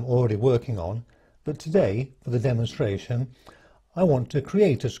that I'm already working on, but today, for the demonstration, I want to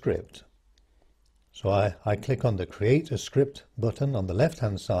create a script. So I click on the Create a Script button on the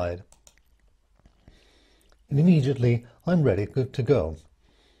left-hand side, and immediately I'm ready to go.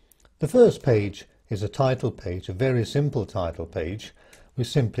 The first page is a title page, a very simple title page. We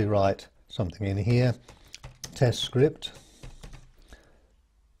simply write something in here, test script,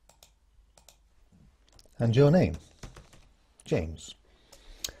 and your name, James.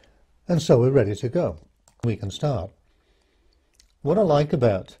 And so we're ready to go. We can start. What I like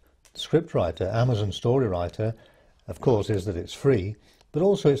about Scriptwriter, Amazon Storywriter, of course, is that it's free, but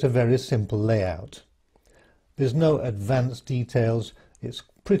also it's a very simple layout. There's no advanced details. It's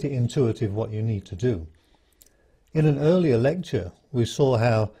pretty intuitive what you need to do. In an earlier lecture, we saw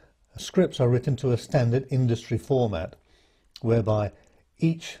how scripts are written to a standard industry format, whereby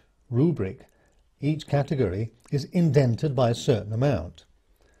each rubric, each category, is indented by a certain amount.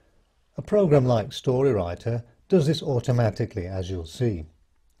 A program like Storywriter does this automatically, as you'll see.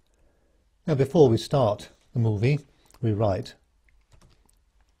 Now, before we start the movie, we write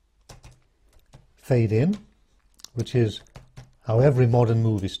fade in, which is how every modern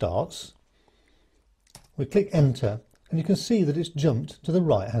movie starts. We click enter, and you can see that it's jumped to the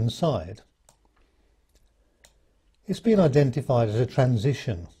right hand side. It's been identified as a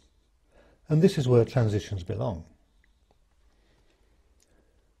transition, and this is where transitions belong.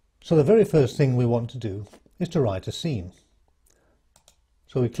 So the very first thing we want to do is to write a scene.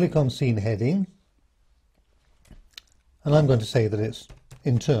 So we click on scene heading, and I'm going to say that it's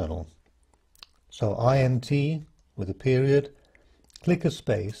internal. So INT with a period, click a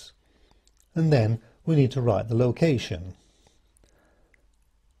space, and then we need to write the location.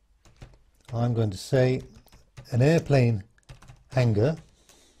 I'm going to say an airplane hangar,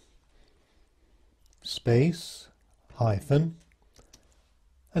 space, hyphen,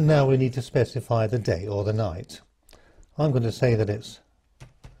 and now we need to specify the day or the night. I'm going to say that it's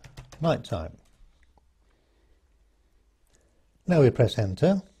night time. Now we press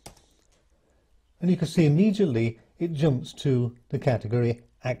enter, and you can see immediately it jumps to the category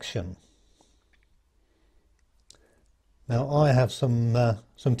action. Now I have some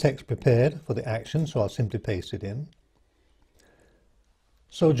text prepared for the action, so I'll simply paste it in.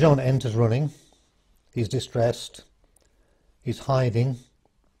 So John enters running, he's distressed, he's hiding,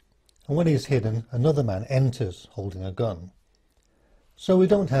 and when he's hidden, another man enters holding a gun. So we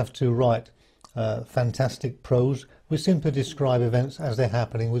don't have to write fantastic prose, we simply describe events as they're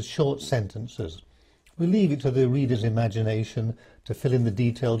happening with short sentences. We leave it to the reader's imagination to fill in the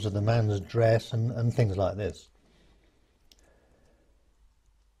details of the man's dress and things like this.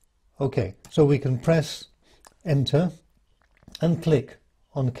 Okay, so we can press enter and click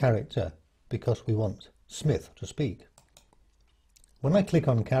on character because we want Smith to speak. When I click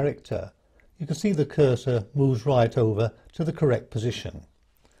on character, you can see the cursor moves right over to the correct position.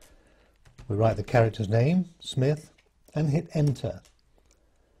 We write the character's name, Smith, and hit enter.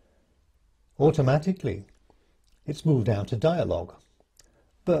 Automatically, it's moved down to dialogue,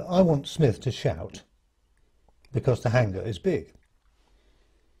 but I want Smith to shout because the hangar is big.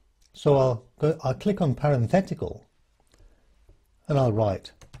 So I'll click on parenthetical and I'll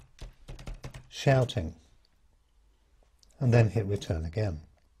write shouting and then hit return again.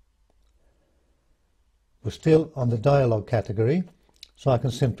 We're still on the dialogue category, so I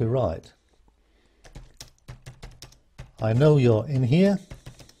can simply write, I know you're in here,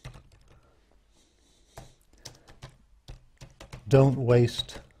 don't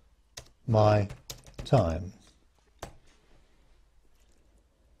waste my time,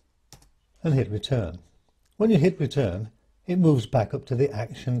 and hit return. When you hit return, it moves back up to the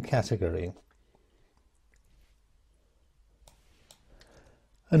action category.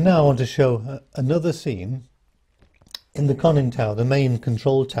 And now I want to show another scene in the conning tower, the main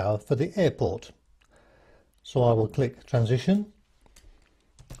control tower for the airport. So I will click transition,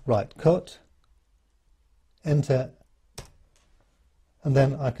 right cut, enter, and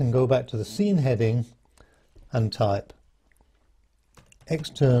then I can go back to the scene heading and type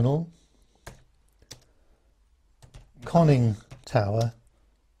external conning tower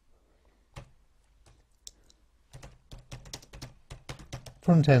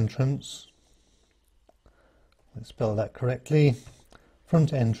front entrance, let's spell that correctly,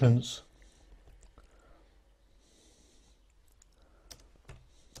 front entrance,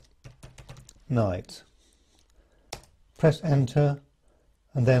 night. Press enter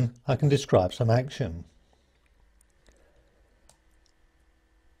and then I can describe some action.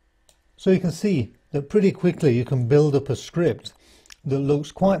 So you can see that pretty quickly you can build up a script that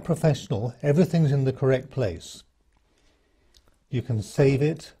looks quite professional. Everything's in the correct place. You can save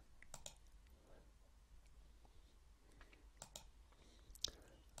it.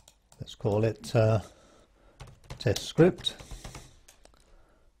 Let's call it test script.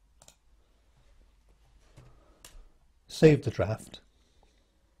 Save the draft.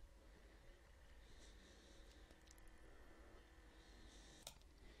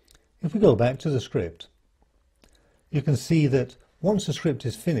 If we go back to the script, you can see that once the script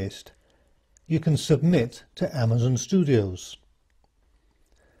is finished, you can submit to Amazon Studios.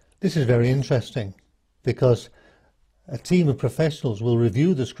 This is very interesting because a team of professionals will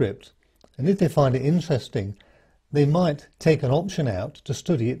review the script, and if they find it interesting, they might take an option out to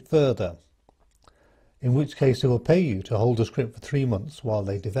study it further, in which case they will pay you to hold the script for 3 months while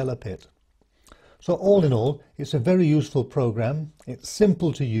they develop it. So all in all, it's a very useful program. It's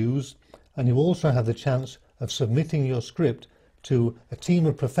simple to use, and you also have the chance of submitting your script to a team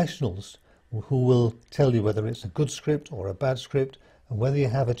of professionals who will tell you whether it's a good script or a bad script and whether you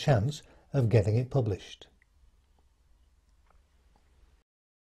have a chance of getting it published.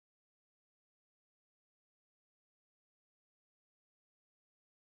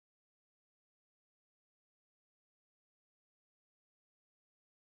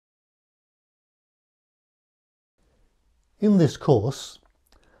 In this course,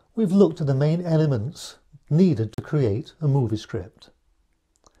 we've looked at the main elements needed to create a movie script.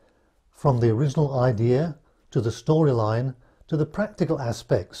 From the original idea to the storyline to the practical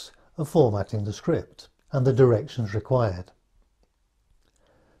aspects of formatting the script and the directions required.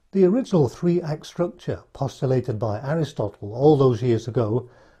 The original 3-act structure postulated by Aristotle all those years ago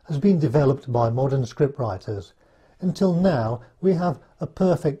has been developed by modern scriptwriters. Until now, we have a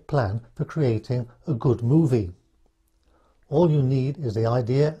perfect plan for creating a good movie. All you need is the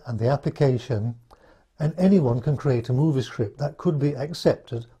idea and the application, and anyone can create a movie script that could be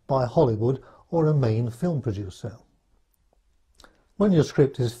accepted by Hollywood or a main film producer. When your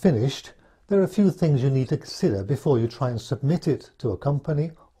script is finished, there are a few things you need to consider before you try and submit it to a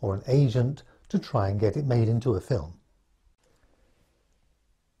company or an agent to try and get it made into a film.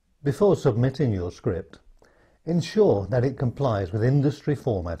 Before submitting your script, ensure that it complies with industry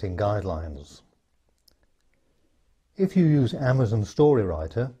formatting guidelines. If you use Amazon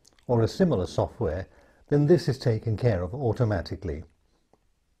Storywriter or a similar software, then this is taken care of automatically.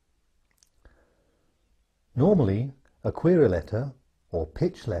 Normally, a query letter or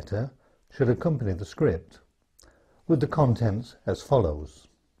pitch letter should accompany the script, with the contents as follows.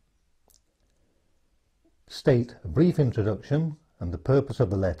 State a brief introduction and the purpose of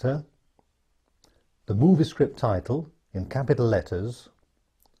the letter, the movie script title in capital letters,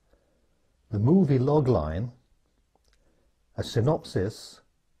 the movie logline, a synopsis,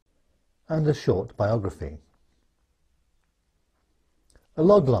 and a short biography. A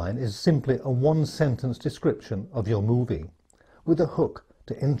logline is simply a one-sentence description of your movie, with a hook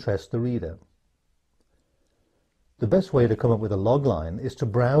to interest the reader. The best way to come up with a logline is to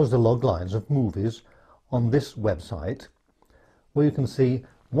browse the loglines of movies on this website, where you can see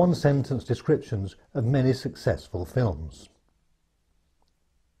one-sentence descriptions of many successful films.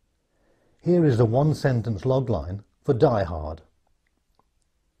 Here is the one-sentence logline for Die Hard.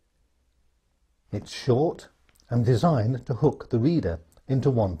 It's short and designed to hook the reader into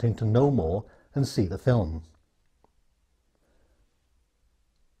wanting to know more and see the film.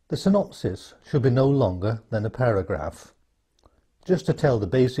 The synopsis should be no longer than a paragraph, just to tell the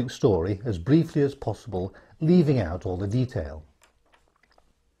basic story as briefly as possible, leaving out all the detail.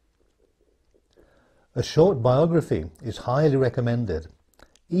 A short biography is highly recommended,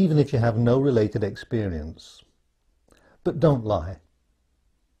 even if you have no related experience. But don't lie.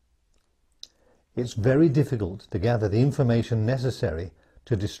 It's very difficult to gather the information necessary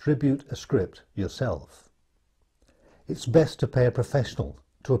to distribute a script yourself. It's best to pay a professional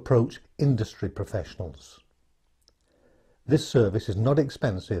to approach industry professionals. This service is not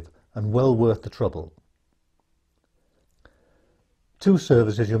expensive and well worth the trouble. 2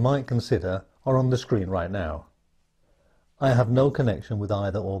 services you might consider are on the screen right now. I have no connection with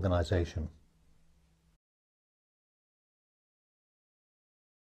either organisation.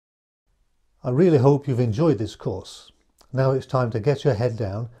 I really hope you've enjoyed this course. Now it's time to get your head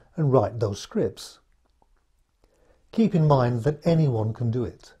down and write those scripts. Keep in mind that anyone can do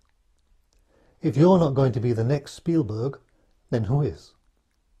it. If you're not going to be the next Spielberg, then who is?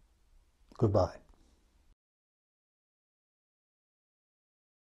 Goodbye.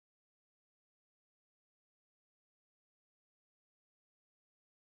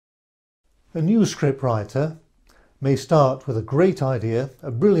 A new scriptwriter may start with a great idea,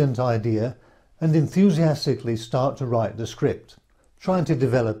 a brilliant idea, and enthusiastically start to write the script, trying to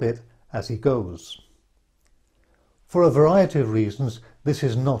develop it as he goes. For a variety of reasons, this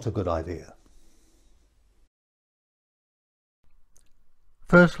is not a good idea.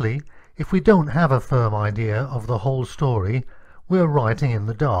 Firstly, if we don't have a firm idea of the whole story, we are writing in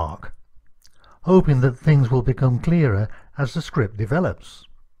the dark, hoping that things will become clearer as the script develops.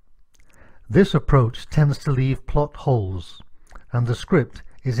 This approach tends to leave plot holes, and the script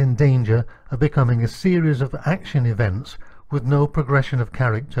is in danger of becoming a series of action events with no progression of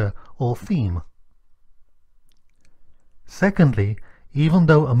character or theme. Secondly, even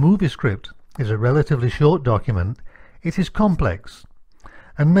though a movie script is a relatively short document, it is complex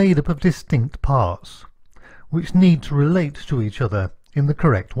and made up of distinct parts, which need to relate to each other in the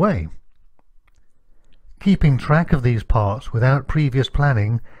correct way. Keeping track of these parts without previous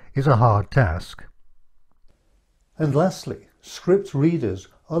planning is a hard task. And lastly, script readers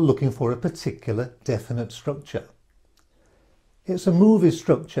are looking for a particular definite structure. It's a movie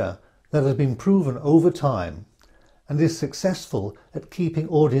structure that has been proven over time and is successful at keeping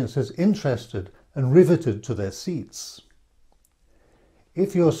audiences interested and riveted to their seats.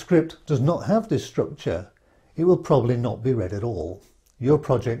 If your script does not have this structure, it will probably not be read at all. Your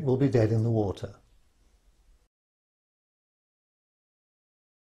project will be dead in the water.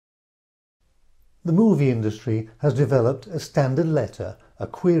 The movie industry has developed a standard letter, a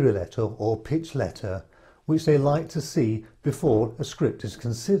query letter or pitch letter, which they like to see before a script is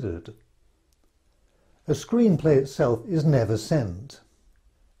considered. A screenplay itself is never sent.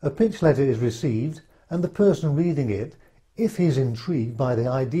 A pitch letter is received, and the person reading it, if he is intrigued by the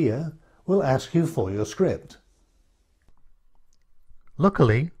idea, will ask you for your script.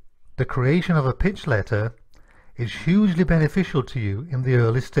 Luckily, the creation of a pitch letter is hugely beneficial to you in the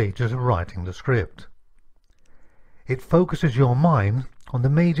early stages of writing the script. It focuses your mind on the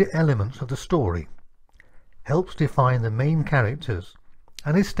major elements of the story, helps define the main characters,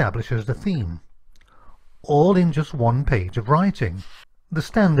 and establishes the theme, all in just one page of writing. The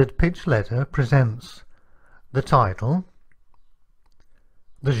standard pitch letter presents the title,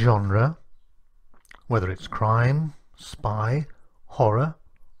 the genre, whether it's crime, spy, horror,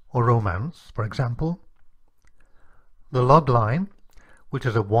 or romance, for example, the logline, which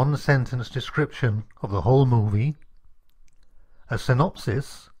is a one-sentence description of the whole movie, a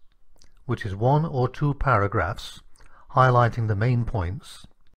synopsis, which is 1 or 2 paragraphs highlighting the main points,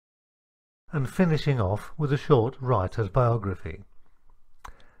 and finishing off with a short writer's biography.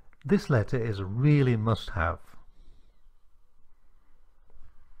 This letter is a really must-have.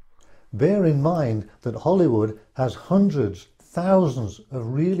 Bear in mind that Hollywood has hundreds, thousands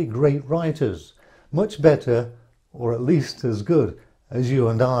of really great writers, much better, or at least as good, as you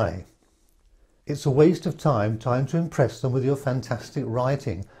and I. It's a waste of time trying to impress them with your fantastic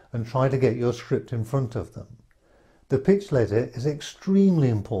writing and try to get your script in front of them. The pitch letter is extremely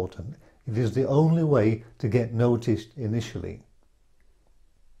important. It is the only way to get noticed initially.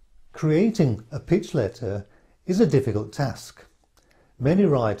 Creating a pitch letter is a difficult task. Many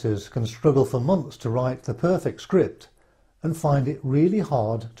writers can struggle for months to write the perfect script and find it really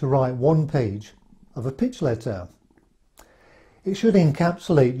hard to write one page of a pitch letter. It should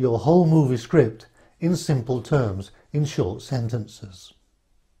encapsulate your whole movie script in simple terms, in short sentences.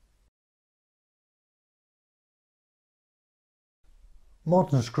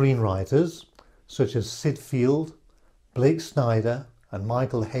 Modern screenwriters, such as Sid Field, Blake Snyder and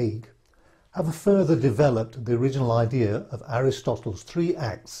Michael Haig, have further developed the original idea of Aristotle's 3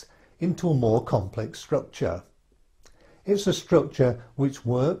 acts into a more complex structure. It's a structure which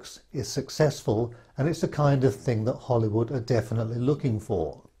works, is successful, and it's the kind of thing that Hollywood are definitely looking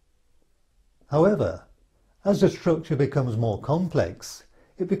for. However, as the structure becomes more complex,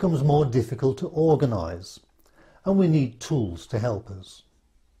 it becomes more difficult to organise, and we need tools to help us.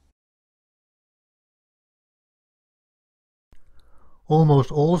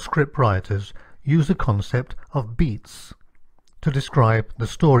 Almost all scriptwriters use the concept of beats to describe the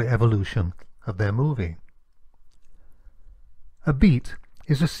story evolution of their movie. A beat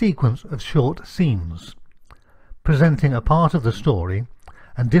is a sequence of short scenes presenting a part of the story,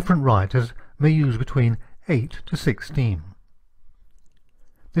 and different writers may use between 8 to 16.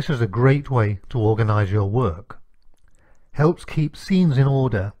 This is a great way to organize your work, helps keep scenes in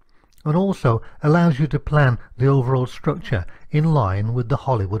order, and also allows you to plan the overall structure in line with the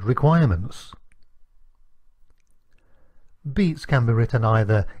Hollywood requirements. Beats can be written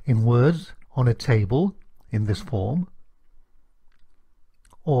either in words on a table in this form,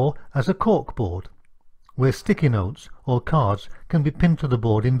 or as a corkboard, where sticky notes or cards can be pinned to the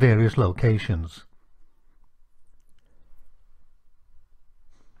board in various locations.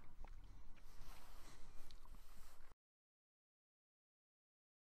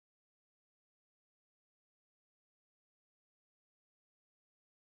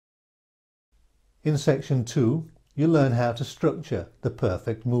 In section 2, you learn how to structure the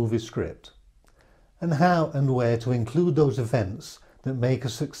perfect movie script and how and where to include those events that make a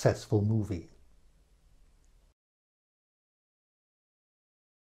successful movie.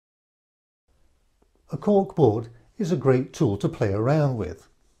 A corkboard is a great tool to play around with,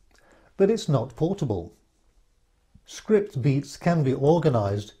 but it's not portable. Script beats can be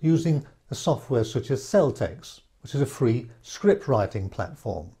organised using a software such as Celtex, which is a free script writing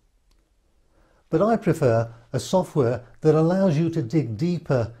platform. But I prefer a software that allows you to dig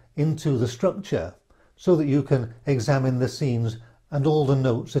deeper into the structure so that you can examine the scenes and all the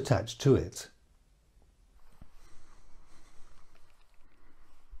notes attached to it.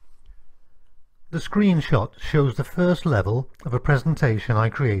 The screenshot shows the first level of a presentation I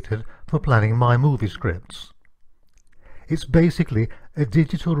created for planning my movie scripts. It's basically a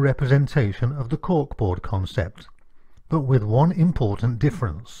digital representation of the corkboard concept, but with one important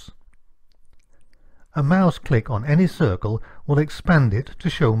difference. A mouse click on any circle will expand it to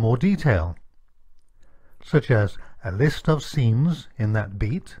show more detail, such as a list of scenes in that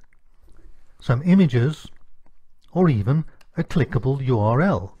beat, some images, or even a clickable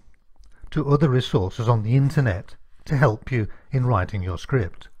URL to other resources on the internet to help you in writing your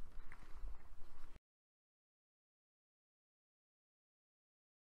script.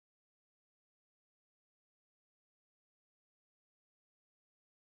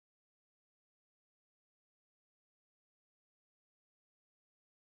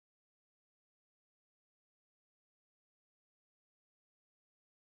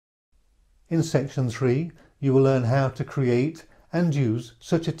 In section 3, you will learn how to create and use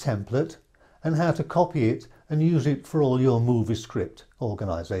such a template and how to copy it and use it for all your movie script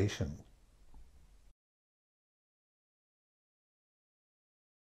organisation.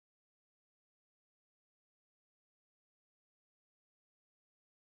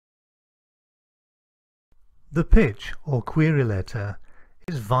 The pitch or query letter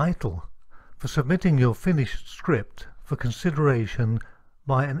is vital for submitting your finished script for consideration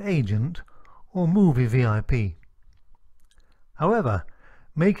by an agent or movie VIP. However,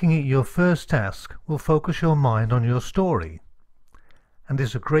 making it your first task will focus your mind on your story and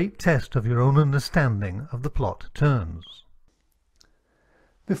is a great test of your own understanding of the plot turns.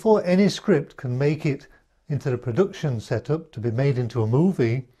 Before any script can make it into the production setup to be made into a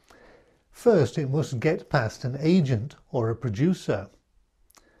movie, first it must get past an agent or a producer.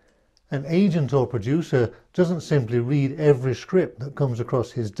 An agent or producer doesn't simply read every script that comes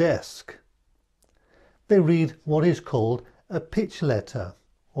across his desk. They read what is called a pitch letter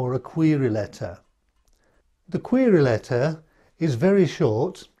or a query letter. The query letter is very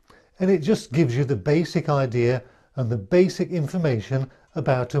short and it just gives you the basic idea and the basic information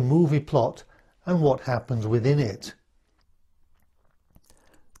about a movie plot and what happens within it.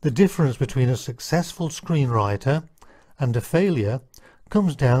 The difference between a successful screenwriter and a failure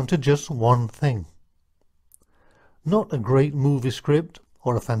comes down to just one thing. Not a great movie script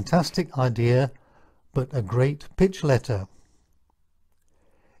or a fantastic idea, but a great pitch letter.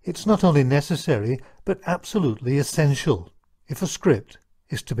 It's not only necessary, but absolutely essential if a script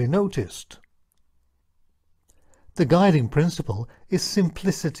is to be noticed. The guiding principle is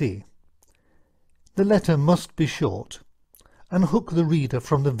simplicity. The letter must be short and hook the reader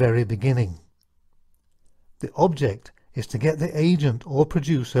from the very beginning. The object is to get the agent or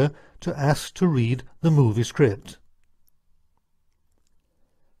producer to ask to read the movie script.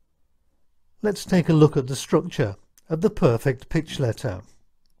 Let's take a look at the structure of the perfect pitch letter.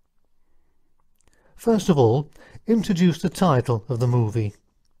 First of all, introduce the title of the movie.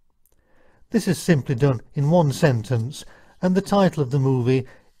 This is simply done in one sentence, and the title of the movie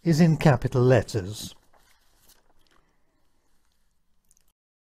is in capital letters.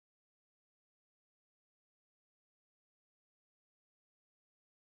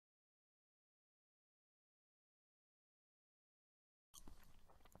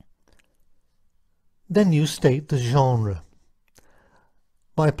 Then you state the genre.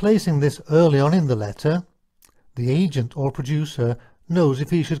 By placing this early on in the letter, the agent or producer knows if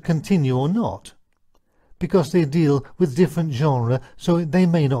he should continue or not, because they deal with different genre, so they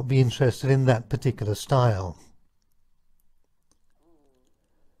may not be interested in that particular style.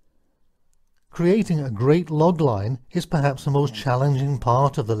 Creating a great logline is perhaps the most challenging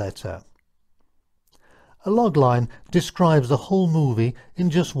part of the letter. A logline describes the whole movie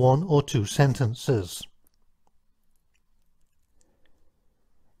in just 1 or 2 sentences.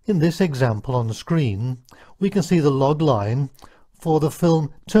 In this example on the screen, we can see the logline for the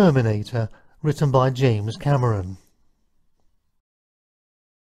film Terminator, written by James Cameron.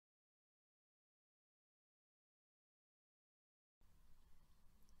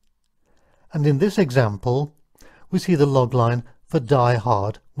 and in this example we see the logline for Die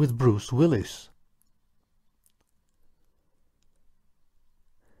Hard with Bruce Willis.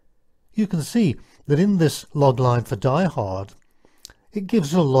 You can see that in this logline for Die Hard, it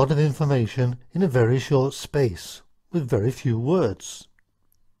gives a lot of information in a very short space, with very few words.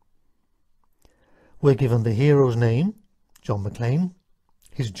 We're given the hero's name, John McClane,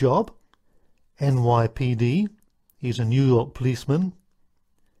 his job, NYPD, he's a New York policeman.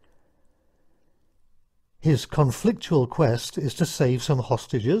 His conflictual quest is to save some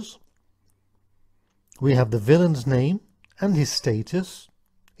hostages. We have the villain's name and his status.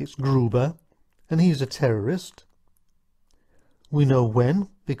 It's Gruber, and he's a terrorist. We know when,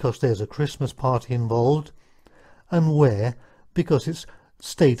 because there's a Christmas party involved, and where, because it's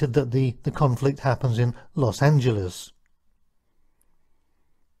stated that the conflict happens in Los Angeles.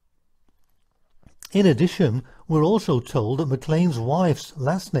 In addition, we're also told that McClane's wife's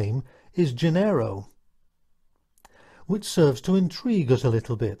last name is Gennaro, which serves to intrigue us a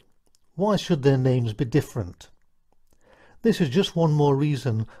little bit. Why should their names be different? This is just one more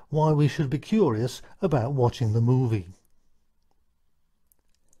reason why we should be curious about watching the movie.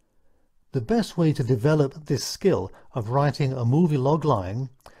 The best way to develop this skill of writing a movie logline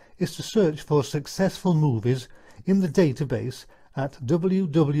is to search for successful movies in the database at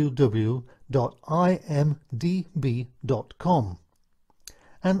www.imdb.com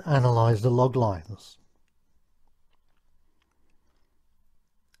and analyze the loglines.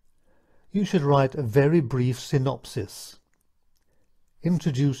 You should write a very brief synopsis.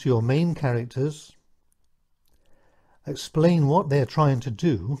 Introduce your main characters, explain what they're trying to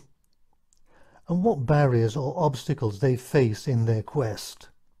do, and what barriers or obstacles they face in their quest.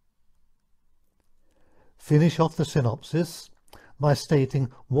 Finish off the synopsis by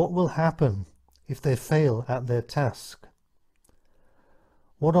stating what will happen if they fail at their task.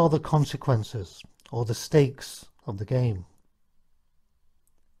 What are the consequences or the stakes of the game?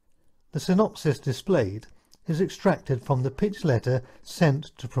 The synopsis displayed is extracted from the pitch letter sent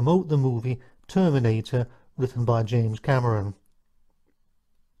to promote the movie Terminator, written by James Cameron.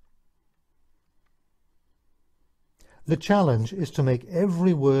 The challenge is to make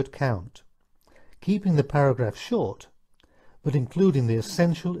every word count, keeping the paragraph short, but including the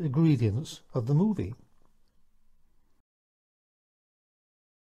essential ingredients of the movie.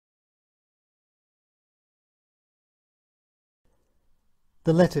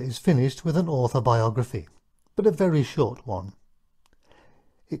 The letter is finished with an author biography, but a very short one.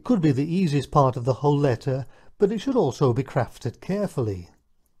 It could be the easiest part of the whole letter, but it should also be crafted carefully.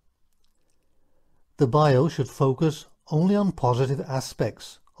 The bio should focus only on positive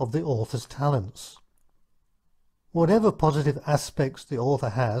aspects of the author's talents. Whatever positive aspects the author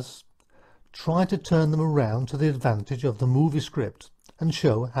has, try to turn them around to the advantage of the movie script and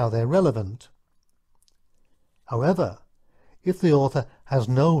show how they're relevant. However, if the author has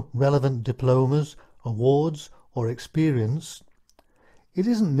no relevant diplomas, awards, or experience, it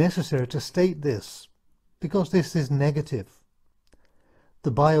isn't necessary to state this, because this is negative.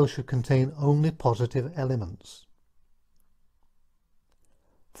 The bio should contain only positive elements.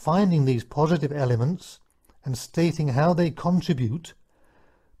 Finding these positive elements and stating how they contribute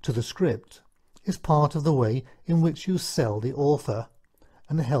to the script is part of the way in which you sell the author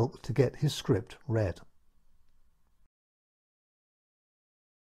and help to get his script read.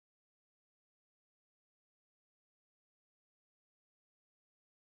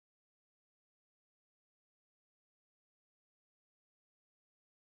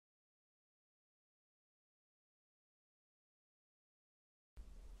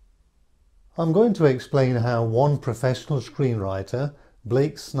 I'm going to explain how one professional screenwriter,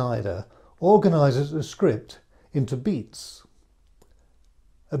 Blake Snyder, organises a script into beats.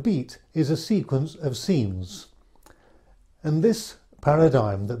 A beat is a sequence of scenes, and this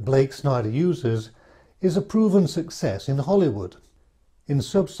paradigm that Blake Snyder uses is a proven success in Hollywood. In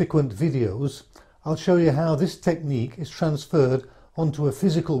subsequent videos, I'll show you how this technique is transferred onto a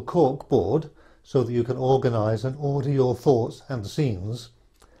physical corkboard so that you can organise and order your thoughts and scenes,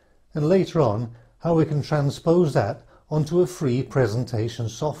 and later on how we can transpose that onto a free presentation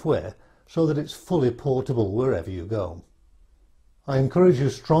software so that it's fully portable wherever you go. I encourage you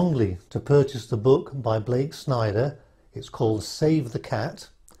strongly to purchase the book by Blake Snyder. It's called Save the Cat,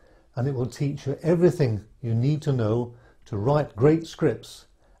 and it will teach you everything you need to know to write great scripts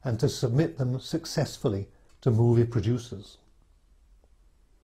and to submit them successfully to movie producers.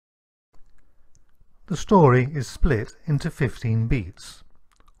 The story is split into 15 beats,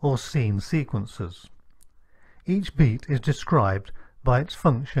 or scene sequences. Each beat is described by its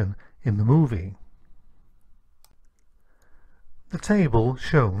function in the movie. The table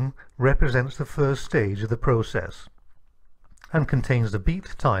shown represents the first stage of the process and contains the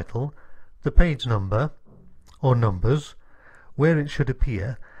beat title, the page number or numbers, where it should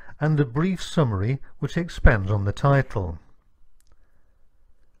appear, and a brief summary which expands on the title.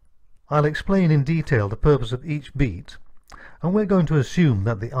 I'll explain in detail the purpose of each beat, and we're going to assume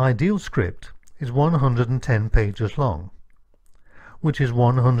that the ideal script is 110 pages long, which is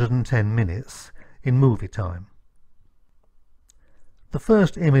 110 minutes in movie time. The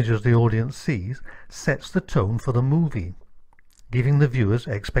first images the audience sees sets the tone for the movie, giving the viewers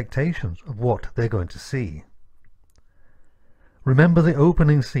expectations of what they're going to see. Remember the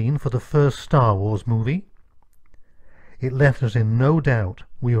opening scene for the first Star Wars movie? It left us in no doubt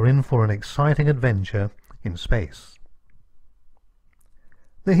we were in for an exciting adventure in space.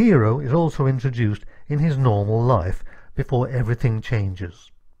 The hero is also introduced in his normal life before everything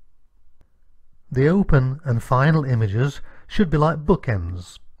changes. The open and final images should be like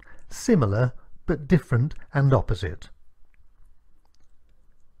bookends, similar but different and opposite.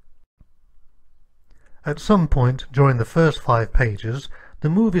 At some point during the first 5 pages, the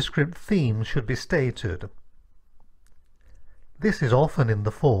movie script theme should be stated. This is often in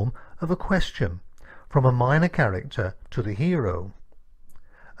the form of a question from a minor character to the hero.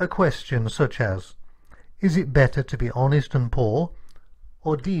 A question such as, is it better to be honest and poor,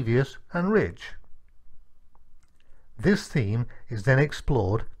 or devious and rich? This theme is then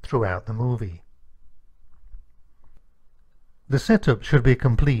explored throughout the movie. The setup should be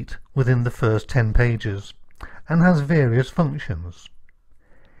complete within the first 10 pages and has various functions.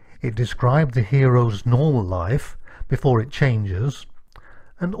 It describes the hero's normal life before it changes,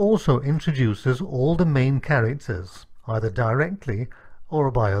 and also introduces all the main characters, either directly or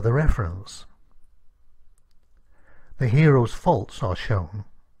by other reference. The hero's faults are shown,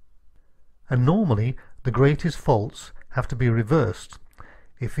 and normally the greatest faults have to be reversed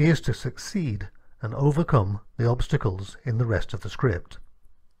if he is to succeed and overcome the obstacles in the rest of the script.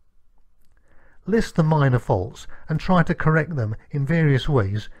 List the minor faults and try to correct them in various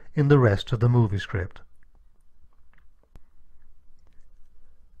ways in the rest of the movie script.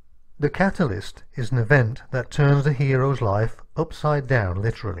 The catalyst is an event that turns the hero's life upside down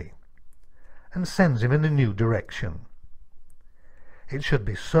literally and sends him in a new direction. It should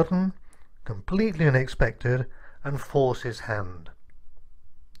be sudden, completely unexpected, and force his hand.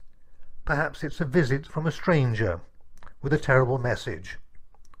 Perhaps it's a visit from a stranger with a terrible message,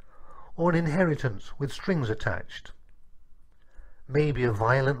 or an inheritance with strings attached, maybe a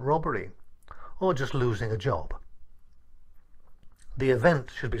violent robbery, or just losing a job. The event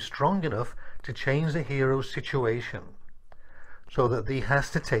should be strong enough to change the hero's situation, so that he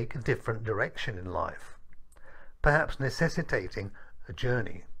has to take a different direction in life, perhaps necessitating a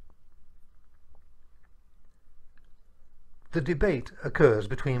journey. The debate occurs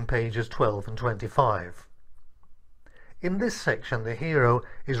between pages 12 and 25. In this section, the hero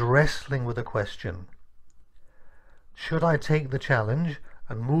is wrestling with a question. Should I take the challenge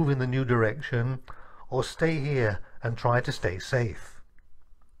and move in the new direction, or stay here and try to stay safe?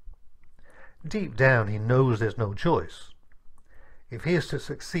 Deep down he knows there's no choice. If he is to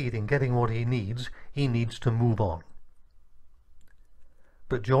succeed in getting what he needs to move on.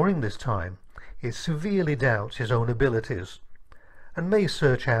 But during this time, he severely doubts his own abilities and may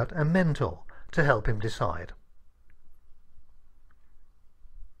search out a mentor to help him decide.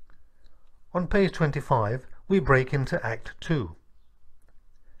 On page 25, we break into Act 2.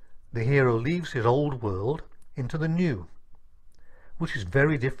 The hero leaves his old world into the new, which is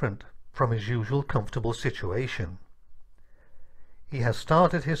very different from his usual comfortable situation. He has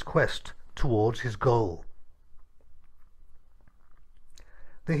started his quest towards his goal.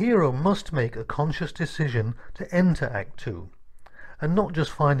 The hero must make a conscious decision to enter Act 2, and not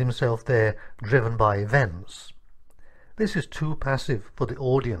just find himself there driven by events. This is too passive for the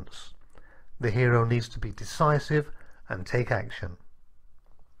audience. The hero needs to be decisive and take action.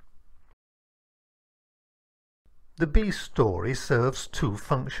 The B story serves 2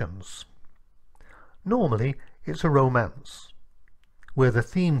 functions. Normally, it's a romance, where the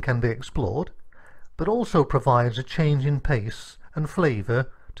theme can be explored, but also provides a change in pace and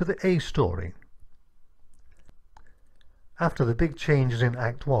flavour to the A story. After the big changes in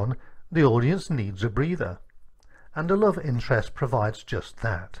Act 1, the audience needs a breather, and a love interest provides just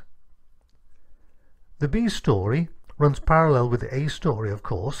that. The B story runs parallel with the A story, of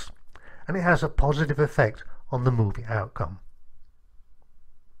course, and it has a positive effect on the movie outcome.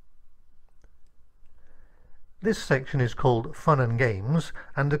 This section is called Fun and Games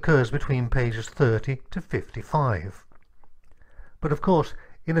and occurs between pages 30 to 55. But of course,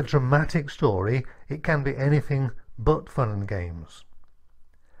 in a dramatic story, it can be anything but fun and games.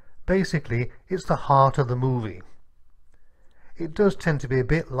 Basically, it's the heart of the movie. It does tend to be a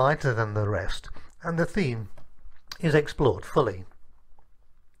bit lighter than the rest, and the theme is explored fully.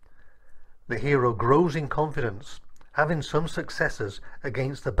 The hero grows in confidence, having some successes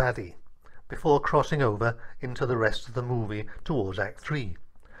against the baddie, before crossing over into the rest of the movie towards Act 3,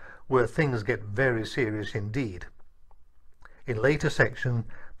 where things get very serious indeed. In later sections,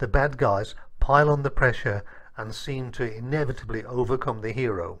 the bad guys pile on the pressure and seem to inevitably overcome the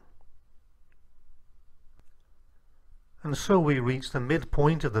hero. And so we reach the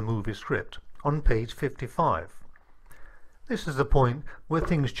midpoint of the movie script, on page 55. This is the point where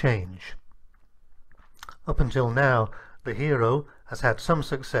things change. Up until now, the hero has had some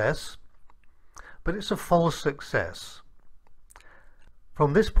success, but it's a false success.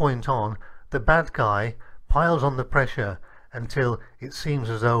 From this point on, the bad guy piles on the pressure until it seems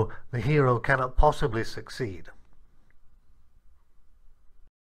as though the hero cannot possibly succeed.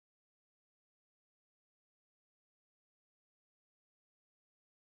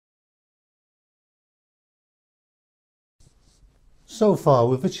 So far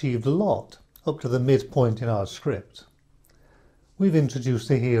we've achieved a lot up to the midpoint in our script. We've introduced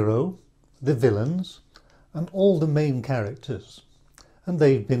the hero, the villains, and all the main characters, and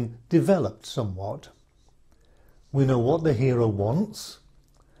they've been developed somewhat. We know what the hero wants,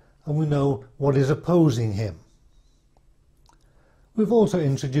 and we know what is opposing him. We've also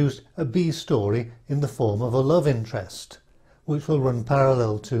introduced a B story in the form of a love interest, which will run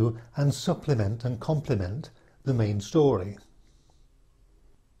parallel to and supplement and complement the main story.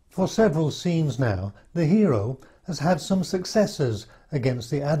 For several scenes now, the hero has had some successes against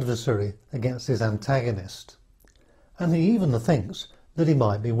the adversary, against his antagonist, and he even thinks that he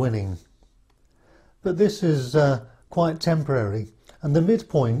might be winning. But this is quite temporary, and the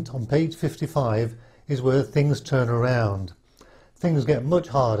midpoint on page 55 is where things turn around. Things get much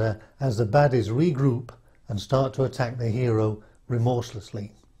harder as the baddies regroup and start to attack the hero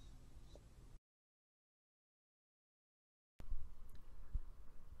remorselessly.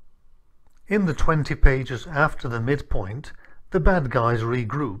 In the 20 pages after the midpoint, the bad guys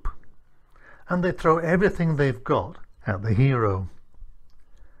regroup, and they throw everything they've got at the hero.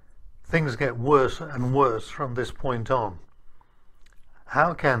 Things get worse and worse from this point on.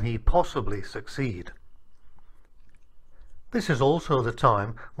 How can he possibly succeed? This is also the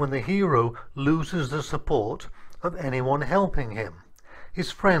time when the hero loses the support of anyone helping him.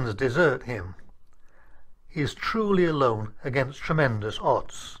 His friends desert him. He is truly alone against tremendous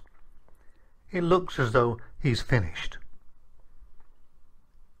odds. It looks as though he's finished.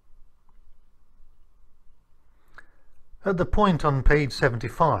 At the point on page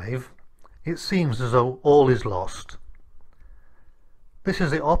 75, it seems as though all is lost. This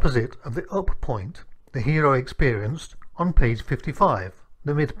is the opposite of the up point the hero experienced on page 55,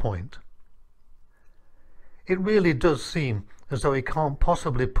 the midpoint. It really does seem as though he can't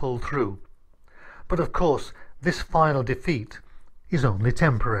possibly pull through, but of course this final defeat is only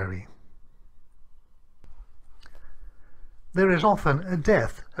temporary. There is often a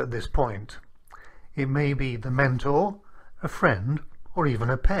death at this point. It may be the mentor, a friend, or even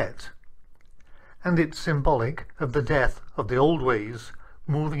a pet. And it's symbolic of the death of the old ways,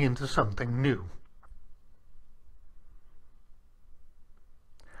 moving into something new.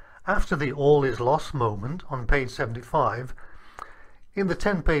 After the all is lost moment on page 75, in the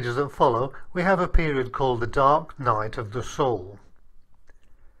 10 pages that follow, we have a period called the dark night of the soul.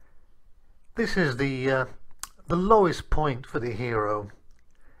 This is the lowest point for the hero.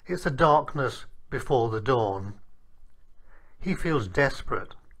 It's the darkness before the dawn. He feels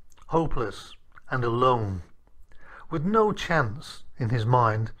desperate, hopeless, and alone, with no chance in his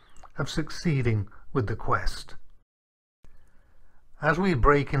mind of succeeding with the quest. As we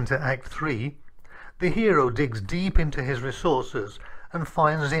break into Act 3, the hero digs deep into his resources and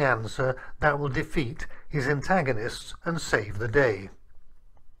finds the answer that will defeat his antagonists and save the day.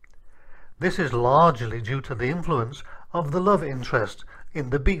 This is largely due to the influence of the love interest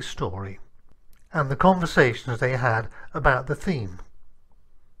in the B story and the conversations they had about the theme.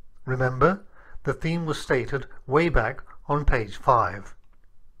 Remember, the theme was stated way back on page 5.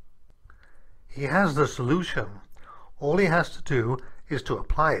 He has the solution. All he has to do is to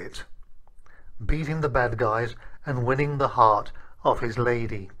apply it, beating the bad guys and winning the heart of his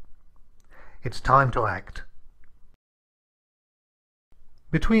lady. It's time to act.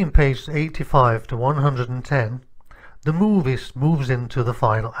 Between pages 85 to 110, the movie moves into the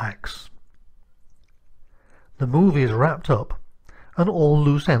final acts. The movie is wrapped up and all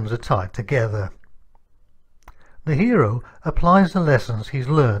loose ends are tied together. The hero applies the lessons he's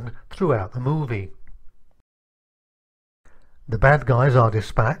learned throughout the movie. The bad guys are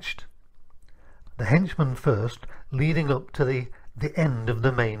dispatched, the henchmen first, leading up to the end of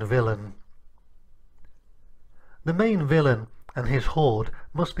the main villain. The main villain and his horde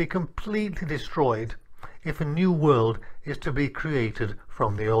must be completely destroyed if a new world is to be created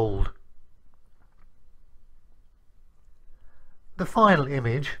from the old. The final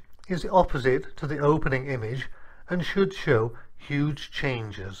image is the opposite to the opening image and should show huge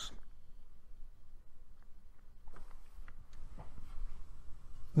changes.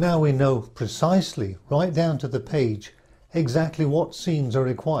 Now we know precisely, right down to the page, exactly what scenes are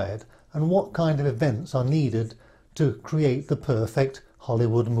required and what kind of events are needed to create the perfect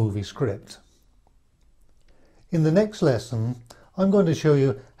Hollywood movie script. In the next lesson, I'm going to show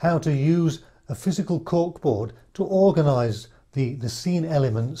you how to use a physical corkboard to organise the scene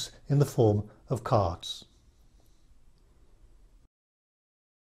elements in the form of cards.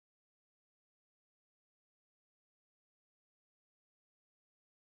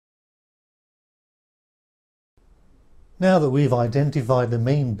 Now that we've identified the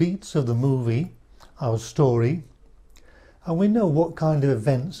main beats of the movie, our story, and we know what kind of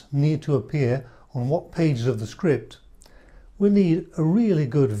events need to appear on what pages of the script, we need a really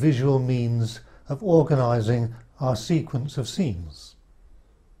good visual means of organising our sequence of scenes.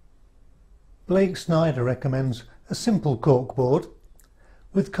 Blake Snyder recommends a simple corkboard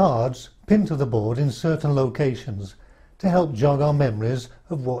with cards pinned to the board in certain locations to help jog our memories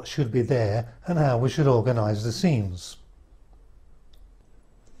of what should be there and how we should organise the scenes.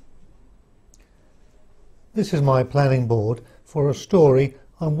 This is my planning board for a story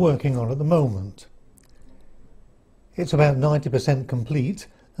I'm working on at the moment. It's about 90% complete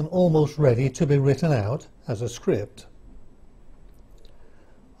and almost ready to be written out as a script.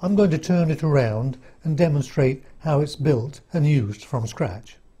 I'm going to turn it around and demonstrate how it's built and used from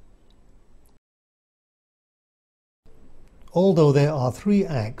scratch. Although there are 3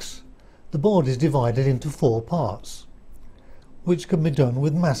 acts, the board is divided into 4 parts, which can be done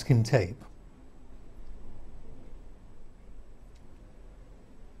with masking tape.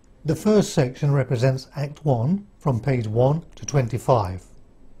 The first section represents Act 1 from page 1 to 25.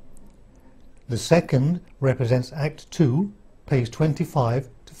 The second represents Act 2, page 25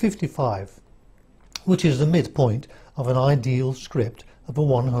 to 55, which is the midpoint of an ideal script of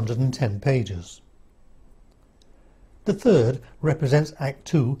 110 pages. The third represents Act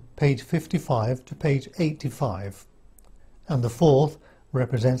 2, page 55 to page 85, and the fourth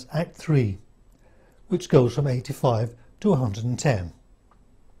represents Act 3, which goes from 85 to 110.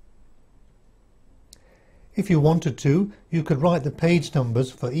 If you wanted to, you could write the page numbers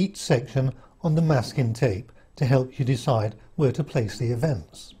for each section on the masking tape to help you decide where to place the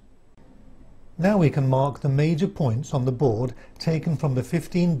events. Now we can mark the major points on the board taken from the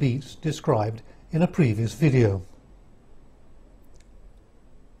 15 beats described in a previous video.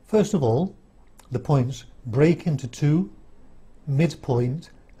 First of all, the points break into 2, midpoint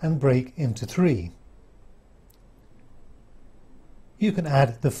and break into 3. You can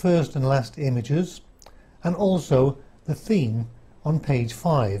add the first and last images and also the theme on page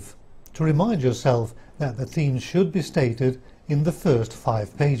 5 to remind yourself that the theme should be stated in the first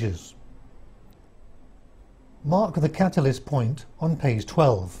 5 pages. Mark the catalyst point on page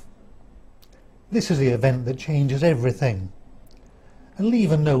 12. This is the event that changes everything. And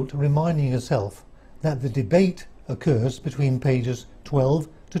leave a note reminding yourself that the debate occurs between pages 12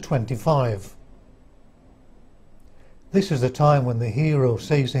 to 25. This is the time when the hero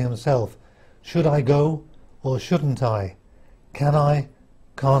says to himself, "Should I go or shouldn't I? Can I?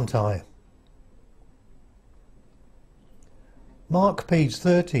 Can't I?" Mark page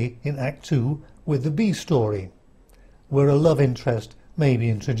 30 in Act 2 with the B story, where a love interest may be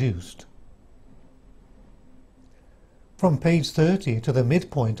introduced. From page 30 to the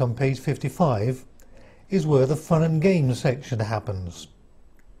midpoint on page 55 is where the fun and games section happens.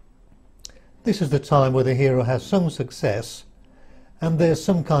 This is the time where the hero has some success and there's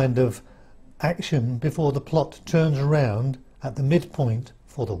some kind of action before the plot turns around at the midpoint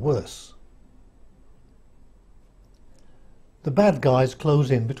for the worse. The bad guys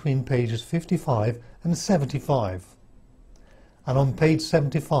close in between pages 55 and 75, and on page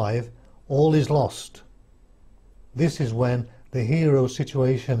 75 all is lost. This is when the hero's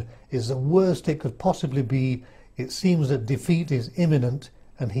situation is the worst it could possibly be. It seems that defeat is imminent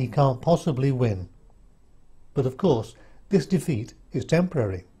and he can't possibly win. But of course, this defeat is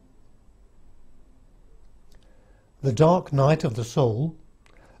temporary. The dark night of the soul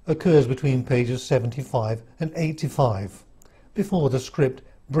occurs between pages 75 and 85, before the script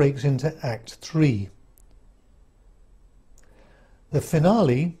breaks into Act 3. The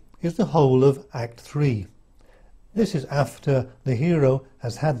finale is the whole of Act 3, This is after the hero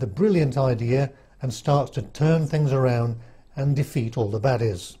has had the brilliant idea and starts to turn things around and defeat all the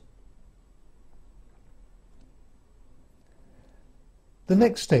baddies. The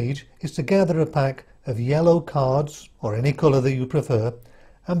next stage is to gather a pack of yellow cards, or any colour that you prefer,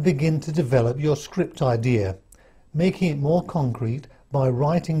 and begin to develop your script idea, making it more concrete by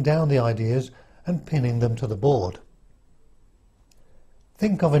writing down the ideas and pinning them to the board.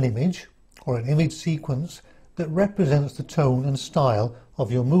 Think of an image, or an image sequence, that represents the tone and style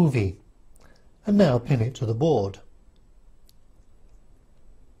of your movie, and now pin it to the board.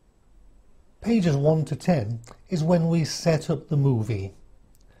 Pages 1 to 10 is when we set up the movie,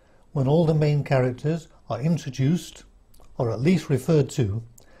 when all the main characters are introduced, or at least referred to,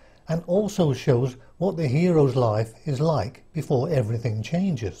 and also shows what the hero's life is like before everything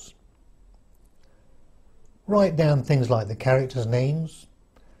changes. Write down things like the characters' names,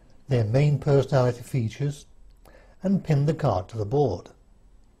 their main personality features, and pin the card to the board.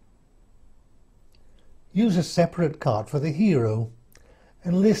 Use a separate card for the hero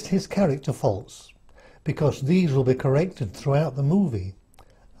and list his character faults, because these will be corrected throughout the movie,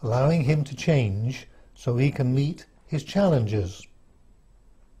 allowing him to change so he can meet his challenges.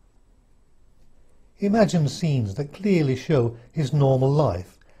 Imagine scenes that clearly show his normal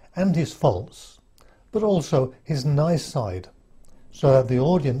life and his faults, but also his nice side, so that the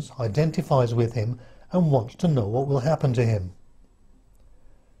audience identifies with him and wants to know what will happen to him.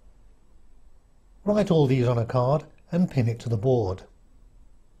 Write all these on a card and pin it to the board.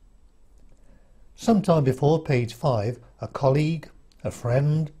 Sometime before page 5, a colleague, a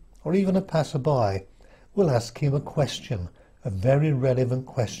friend, or even a passerby will ask him a question, a very relevant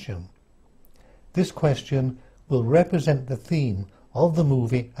question. This question will represent the theme of the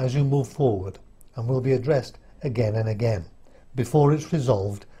movie as you move forward, and will be addressed again and again, before it's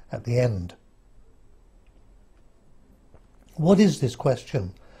resolved at the end. What is this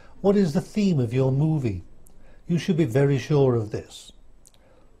question? What is the theme of your movie? You should be very sure of this.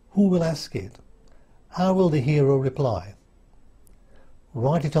 Who will ask it? How will the hero reply?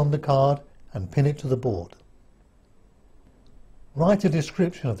 Write it on the card and pin it to the board. Write a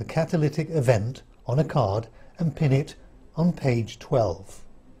description of the catalytic event on a card and pin it on page 12.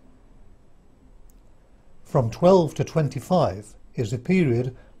 From 12 to 25 is the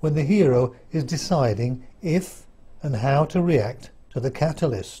period when the hero is deciding if and how to react to the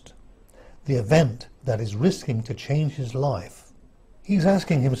catalyst, the event that is risking to change his life. He's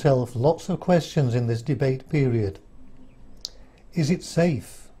asking himself lots of questions in this debate period. Is it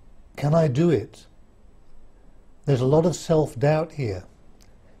safe? Can I do it? There's a lot of self-doubt here.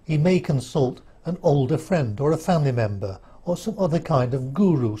 He may consult an older friend or a family member or some other kind of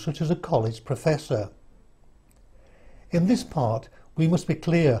guru, such as a college professor. In this part, we must be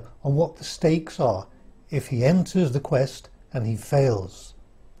clear on what the stakes are if he enters the quest and he fails.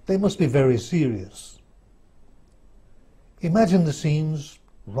 They must be very serious. Imagine the scenes,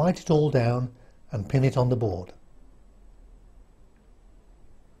 write it all down and pin it on the board.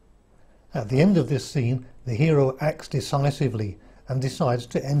 At the end of this scene, the hero acts decisively and decides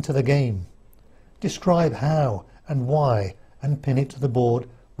to enter the game. Describe how and why and pin it to the board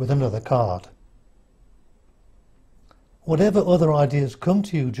with another card. Whatever other ideas come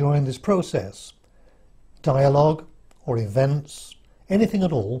to you during this process, dialogue or events, anything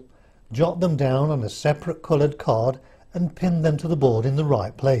at all, jot them down on a separate coloured card and pin them to the board in the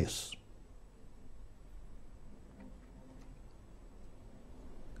right place.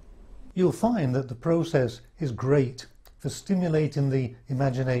 You'll find that the process is great for stimulating the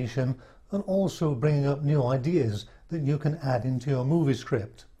imagination and also bringing up new ideas that you can add into your movie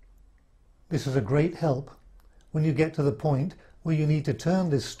script. This is a great help when you get to the point where you need to turn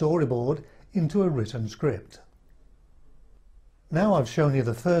this storyboard into a written script. Now I've shown you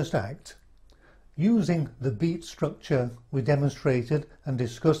the first act. Using the beat structure we demonstrated and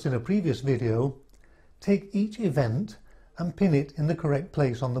discussed in a previous video, take each event and pin it in the correct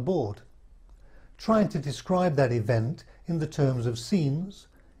place on the board, trying to describe that event in the terms of scenes,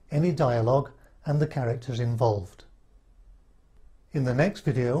 any dialogue and the characters involved. In the next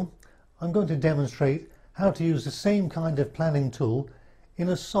video, I'm going to demonstrate how to use the same kind of planning tool in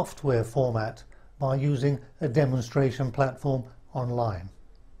a software format by using a demonstration platform online.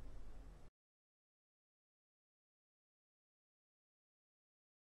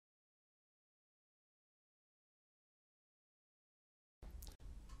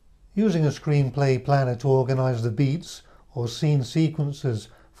 Using a screenplay planner to organise the beats or scene sequences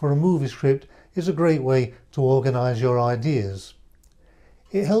for a movie script is a great way to organise your ideas.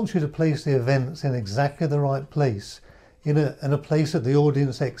 It helps you to place the events in exactly the right place, in a place that the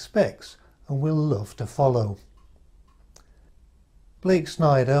audience expects and will love to follow. Blake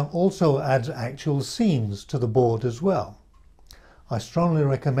Snyder also adds actual scenes to the board as well. I strongly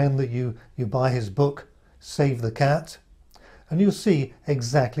recommend that you buy his book, Save the Cat, and you'll see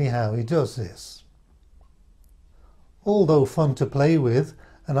exactly how he does this. Although fun to play with,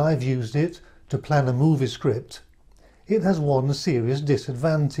 and I've used it to plan a movie script, it has one serious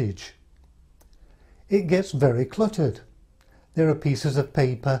disadvantage. It gets very cluttered. There are pieces of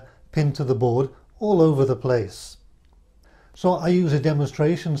paper pinned to the board all over the place. So I use a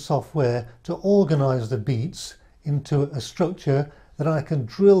demonstration software to organise the beats into a structure that I can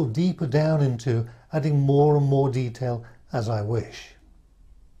drill deeper down into, adding more and more detail as I wish.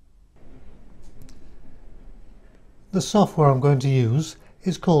 The software I'm going to use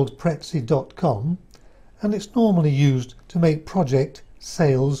is called Prezi.com, and it's normally used to make project,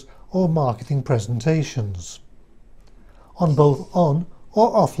 sales or marketing presentations, on both on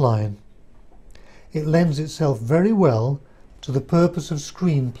or offline. It lends itself very well to the purpose of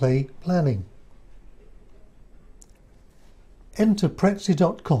screenplay planning. Enter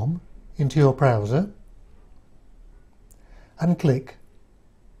Prezi.com into your browser and click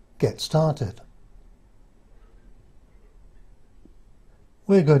Get Started.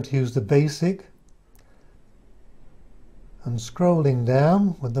 We're going to use the basic, and scrolling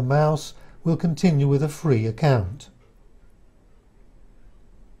down with the mouse we'll continue with a free account.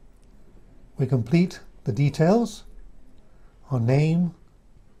 We complete the details, our name,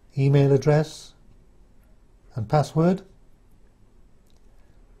 email address and password.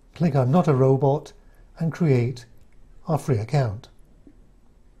 Click on Not a Robot and create our free account.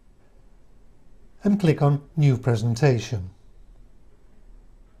 And click on New Presentation.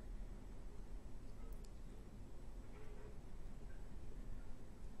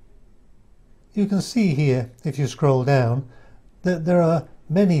 You can see here, if you scroll down, that there are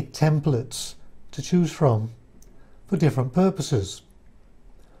many templates to choose from for different purposes.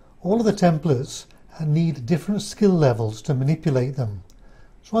 All of the templates need different skill levels to manipulate them.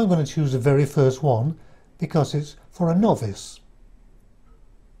 So I'm going to choose the very first one because it's for a novice.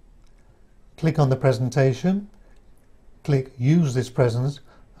 Click on the presentation, click Use this click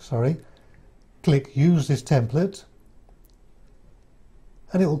Use this template,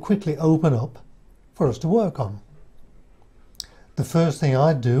 and it will quickly open up for us to work on. The first thing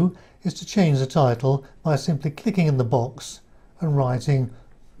I'd do is to change the title by simply clicking in the box and writing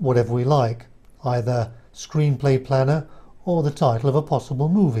whatever we like, either Screenplay Planner or the title of a possible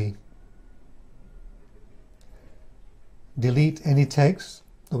movie. Delete any text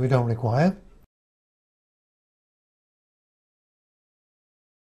that we don't require.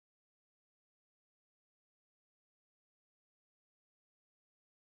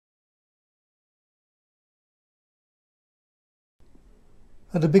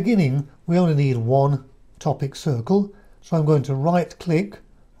 At the beginning, we only need one topic circle, so I'm going to right-click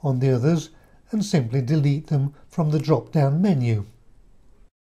on the others and simply delete them from the drop-down menu.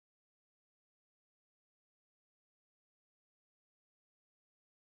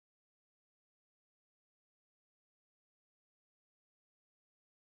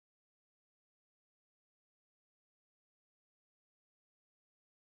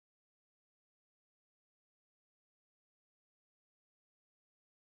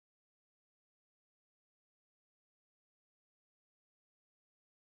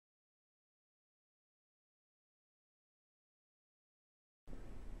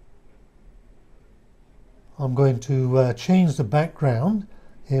 I'm going to change the background.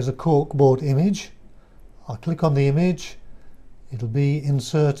 Here's a corkboard image. I'll click on the image. It'll be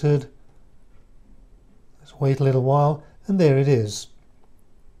inserted. Let's wait a little while, and there it is.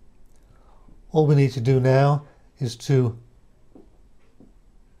 All we need to do now is to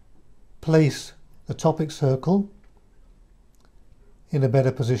place the topic circle in a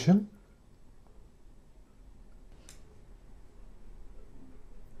better position.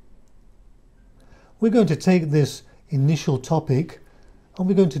 We're going to take this initial topic and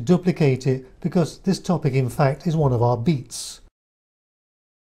we're going to duplicate it because this topic in fact is one of our beats.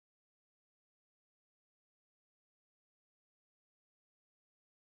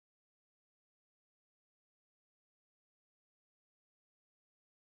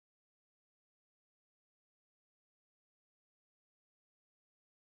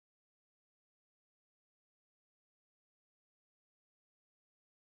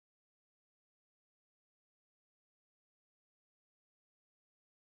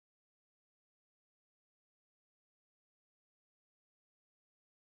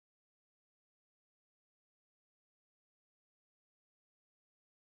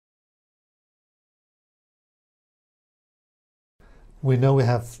 We know we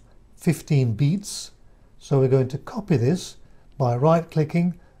have 15 beats, so we're going to copy this by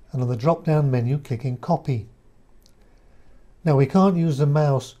right-clicking and on the drop-down menu clicking Copy. Now we can't use the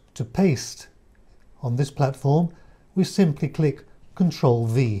mouse to paste on this platform, we simply click Ctrl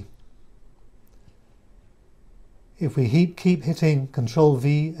V. If we keep hitting Ctrl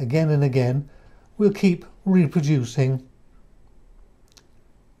V again and again, we'll keep reproducing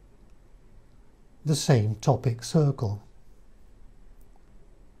the same topic circle.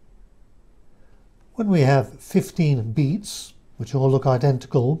 When we have 15 beats, which all look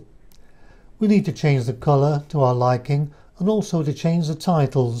identical, we need to change the colour to our liking and also to change the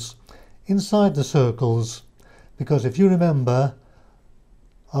titles inside the circles, because if you remember,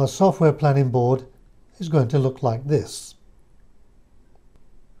 our software planning board is going to look like this.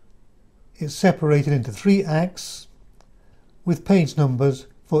 It's separated into 3 acts with page numbers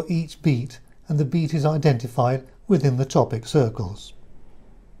for each beat, and the beat is identified within the topic circles.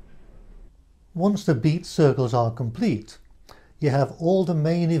 Once the beat circles are complete, you have all the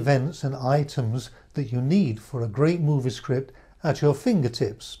main events and items that you need for a great movie script at your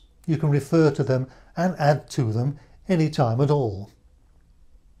fingertips. You can refer to them and add to them any time at all.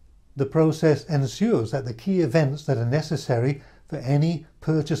 The process ensures that the key events that are necessary for any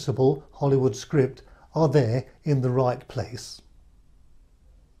purchasable Hollywood script are there in the right place.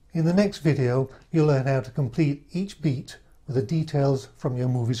 In the next video, you'll learn how to complete each beat with the details from your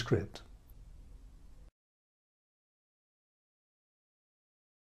movie script.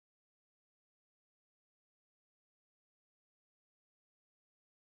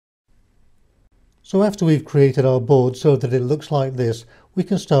 So after we've created our board so that it looks like this, we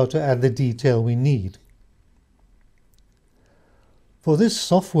can start to add the detail we need. For this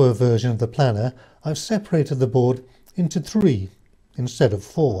software version of the planner, I've separated the board into 3 instead of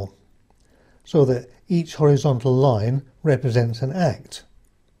 4, so that each horizontal line represents an act.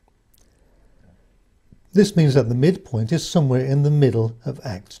 This means that the midpoint is somewhere in the middle of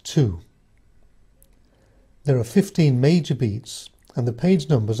Act 2. There are 15 major beats, and the page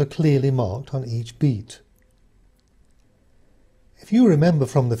numbers are clearly marked on each beat. If you remember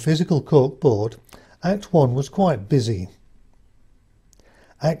from the physical corkboard, Act 1 was quite busy.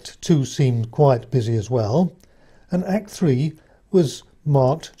 Act 2 seemed quite busy as well, and Act 3 was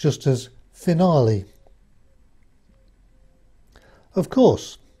marked just as finale. Of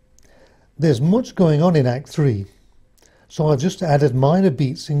course, there's much going on in Act 3, so I've just added minor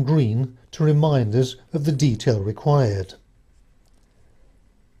beats in green to remind us of the detail required.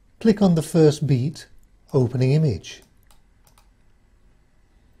 Click on the first beat, Opening Image.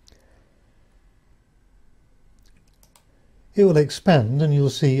 It will expand and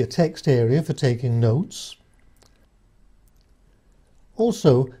you'll see a text area for taking notes.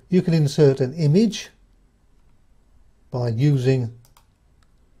 Also, you can insert an image by using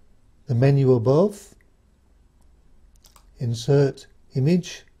the menu above, Insert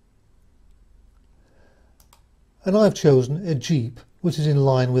Image, and I've chosen a Jeep, which is in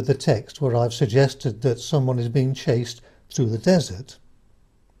line with the text where I've suggested that someone is being chased through the desert.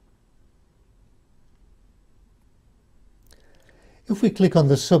 If we click on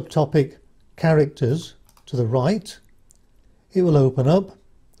the subtopic Characters to the right, it will open up,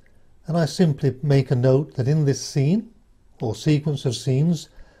 and I simply make a note that in this scene, or sequence of scenes,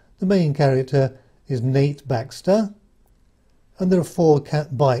 the main character is Nate Baxter, and there are 4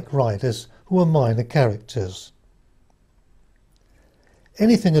 bike riders who are minor characters.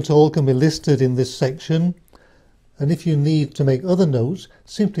 Anything at all can be listed in this section, and if you need to make other notes,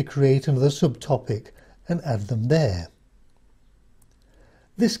 simply create another subtopic and add them there.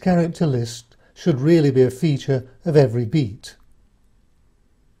 This character list should really be a feature of every beat.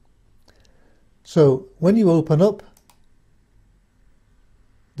 So when you open up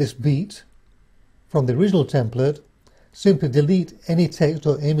this beat from the original template, simply delete any text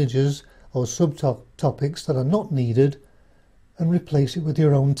or images or subtopics that are not needed and replace it with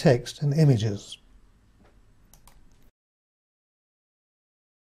your own text and images.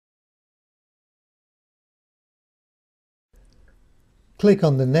 Click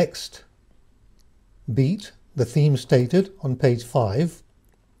on the next beat, the theme stated, on page 5,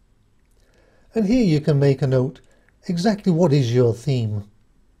 and here you can make a note exactly what is your theme.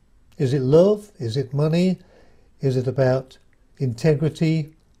 Is it love? Is it money? Is it about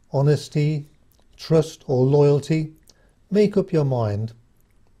integrity, honesty, trust or loyalty? Make up your mind.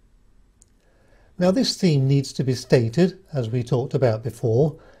 Now this theme needs to be stated, as we talked about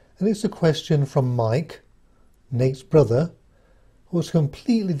before, and it's a question from Mike, Nate's brother, who has a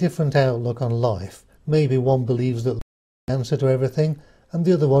completely different outlook on life. Maybe one believes that love is the answer to everything, and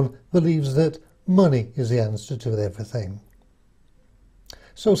the other one believes that money is the answer to everything.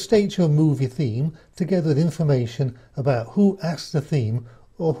 So state your movie theme together with information about who asks the theme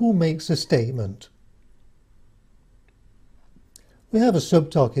or who makes a statement. We have a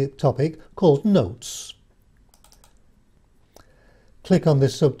subtopic called Notes. Click on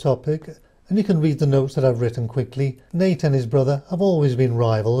this subtopic and you can read the notes that I've written quickly. Nate and his brother have always been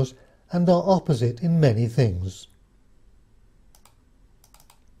rivals and are opposite in many things.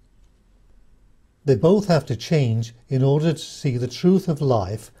 They both have to change in order to see the truth of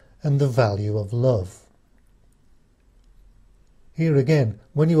life and the value of love. Here again,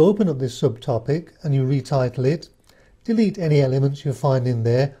 when you open up this subtopic and you retitle it, delete any elements you find in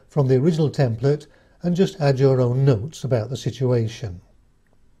there from the original template and just add your own notes about the situation.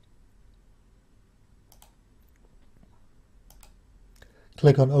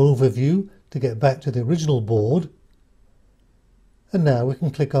 Click on Overview to get back to the original board, and now we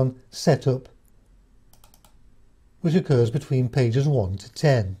can click on Setup, which occurs between pages 1 to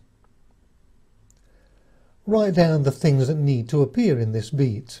 10. Write down the things that need to appear in this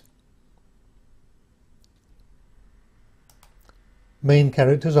beat. Main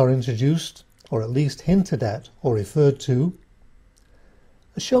characters are introduced, or at least hinted at or referred to.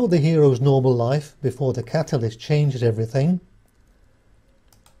 Show the hero's normal life before the catalyst changes everything.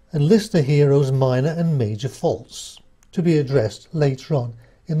 And list the hero's minor and major faults to be addressed later on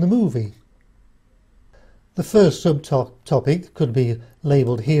in the movie. The first subtopic could be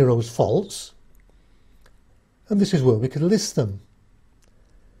labelled Hero's Faults, and this is where we could list them.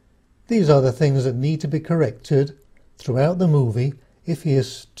 These are the things that need to be corrected throughout the movie if he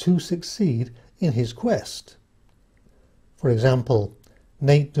is to succeed in his quest. For example,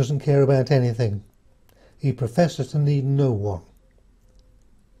 Nate doesn't care about anything. He professes to need no one.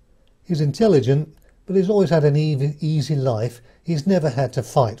 He's intelligent, but he's always had an easy life. He's never had to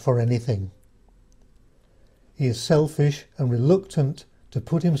fight for anything. He is selfish and reluctant to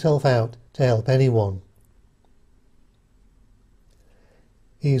put himself out to help anyone.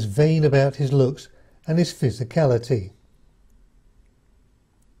 He is vain about his looks and his physicality.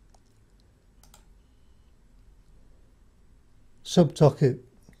 Subtopic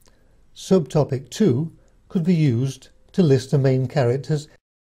 2 could be used to list the main character's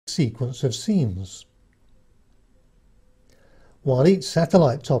sequence of scenes, while each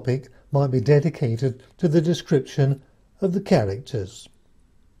satellite topic might be dedicated to the description of the characters.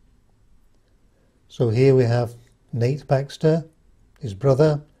 So here we have Nate Baxter, his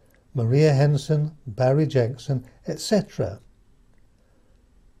brother, Maria Henson, Barry Jackson, etc.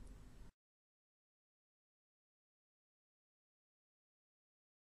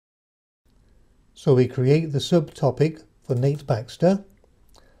 So we create the subtopic for Nate Baxter,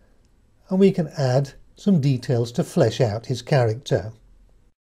 and we can add some details to flesh out his character.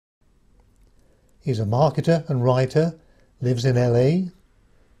 He's a marketer and writer, lives in LA,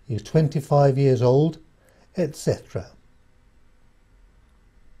 he's 25 years old, etc.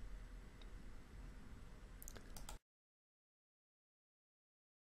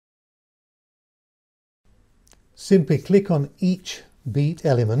 Simply click on each beat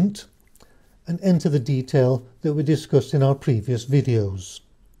element and enter the detail that we discussed in our previous videos.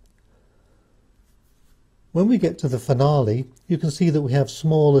 When we get to the finale, you can see that we have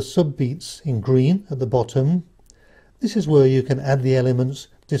smaller subbeats in green at the bottom. This is where you can add the elements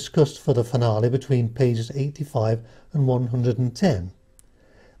discussed for the finale between pages 85 and 110.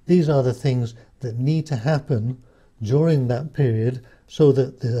 These are the things that need to happen during that period so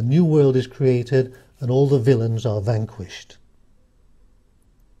that the new world is created and all the villains are vanquished.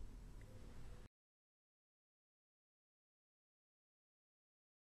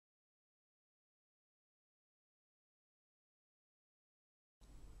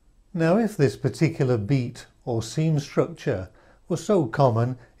 Now, if this particular beat or scene structure was so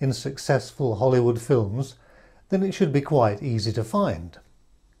common in successful Hollywood films, then it should be quite easy to find.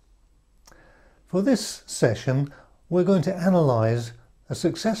 For this session, we're going to analyse a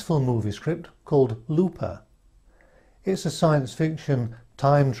successful movie script called Looper. It's a science fiction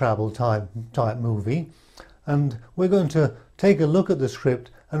time travel type movie, and we're going to take a look at the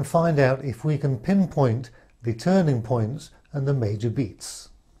script and find out if we can pinpoint the turning points and the major beats.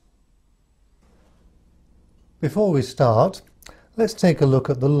 Before we start, let's take a look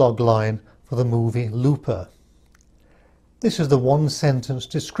at the logline for the movie Looper. This is the one-sentence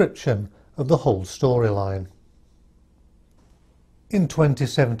description of the whole storyline. In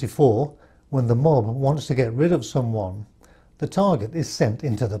 2074, when the mob wants to get rid of someone, the target is sent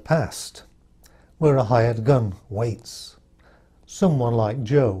into the past, where a hired gun waits. Someone like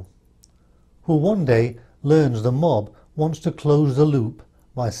Joe, who one day learns the mob wants to close the loop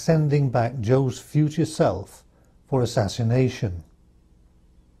by sending back Joe's future self for assassination.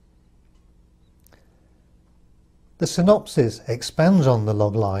 The synopsis expands on the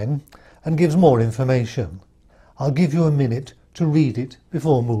logline and gives more information. I'll give you a minute to read it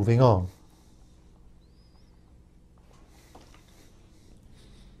before moving on.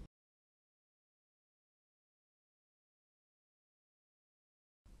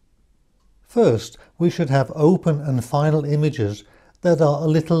 First, we should have open and final images that are a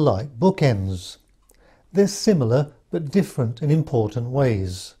little like bookends. They're similar but different in important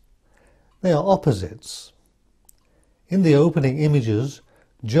ways. They are opposites. In the opening images,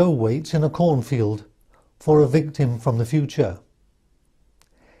 Joe waits in a cornfield for a victim from the future.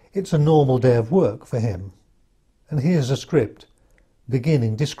 It's a normal day of work for him, and here's a script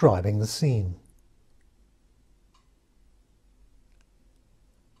beginning describing the scene.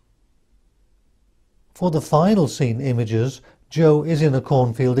 For the final scene images, Joe is in a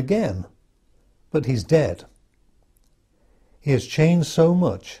cornfield again, but he's dead. He has changed so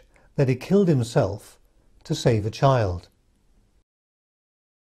much that he killed himself to save a child.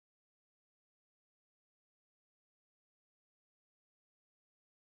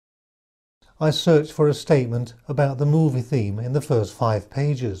 I searched for a statement about the movie theme in the first 5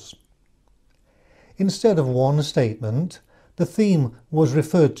 pages. Instead of one statement, the theme was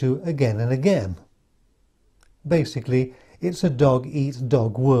referred to again and again. Basically, it's a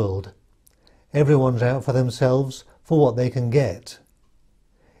dog-eat-dog world. Everyone's out for themselves, for what they can get.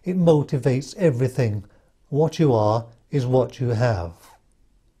 It motivates everything. What you are is what you have.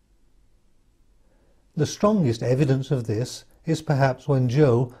 The strongest evidence of this is perhaps when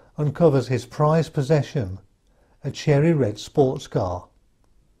Joe uncovers his prized possession, a cherry red sports car,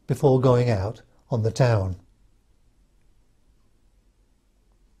 before going out on the town.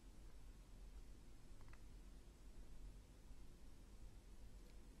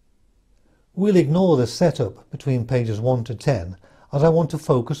 We'll ignore the setup between pages 1 to 10 as I want to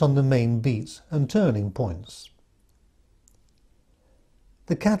focus on the main beats and turning points.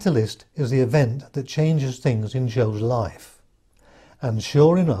 The catalyst is the event that changes things in Joe's life, and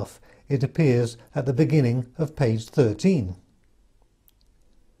sure enough it appears at the beginning of page 13.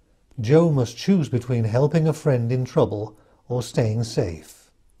 Joe must choose between helping a friend in trouble or staying safe.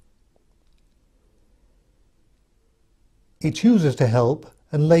 He chooses to help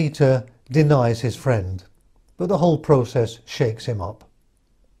and later denies his friend, but the whole process shakes him up.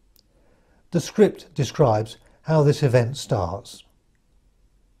 The script describes how this event starts.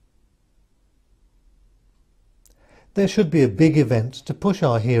 There should be a big event to push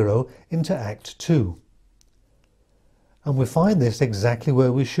our hero into Act 2. And we find this exactly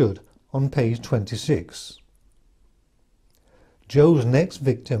where we should, on page 26. Joe's next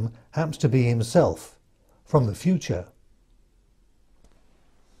victim happens to be himself, from the future.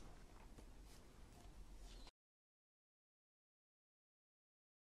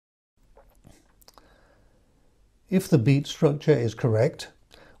 If the beat structure is correct,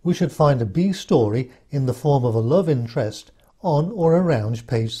 we should find a B story in the form of a love interest on or around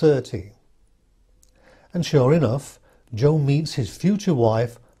page 30. And sure enough, Joe meets his future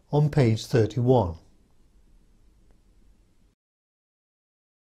wife on page 31.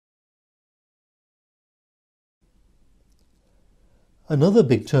 Another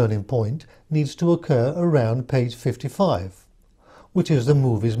big turning point needs to occur around page 55, which is the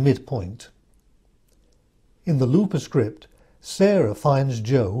movie's midpoint. In the Looper script, Sarah finds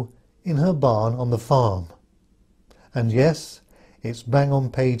Joe in her barn on the farm. And yes, it's bang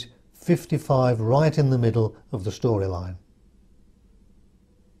on page 55, right in the middle of the storyline.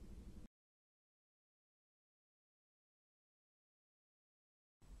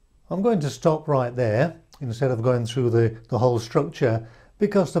 I'm going to stop right there instead of going through the whole structure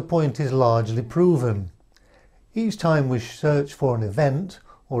because the point is largely proven. Each time we search for an event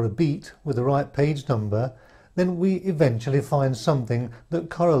or a beat with the right page number, then we eventually find something that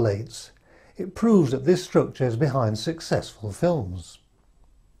correlates. It proves that this structure is behind successful films.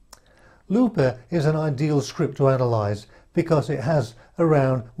 Looper is an ideal script to analyse because it has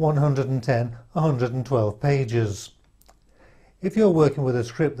around 110-112 pages. If you're working with a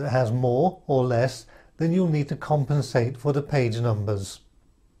script that has more or less, then you'll need to compensate for the page numbers.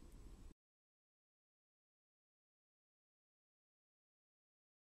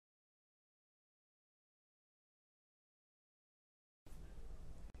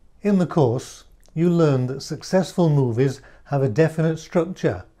 In the course, you learn that successful movies have a definite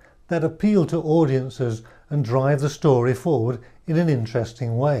structure that appeal to audiences and drive the story forward in an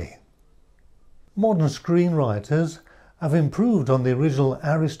interesting way. Modern screenwriters have improved on the original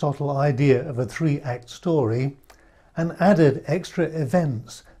Aristotle idea of a 3-act story and added extra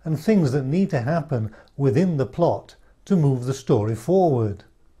events and things that need to happen within the plot to move the story forward.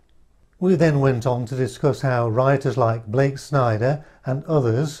 We then went on to discuss how writers like Blake Snyder and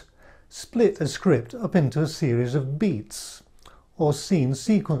others split a script up into a series of beats or scene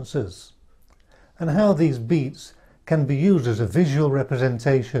sequences, and how these beats can be used as a visual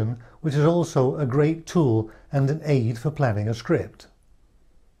representation, which is also a great tool and an aid for planning a script.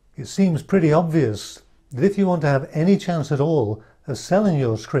 It seems pretty obvious that if you want to have any chance at all of selling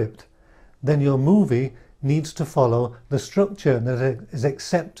your script, then your movie needs to follow the structure that is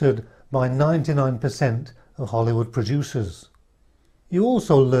accepted by 99% of Hollywood producers. You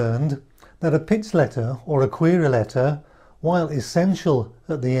also learned that a pitch letter or a query letter, while essential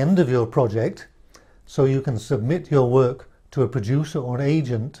at the end of your project, so you can submit your work to a producer or an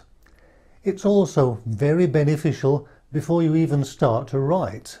agent, it's also very beneficial before you even start to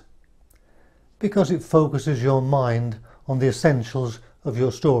write, because it focuses your mind on the essentials of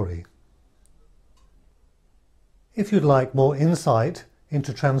your story. If you'd like more insight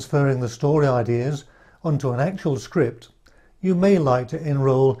into transferring the story ideas onto an actual script, you may like to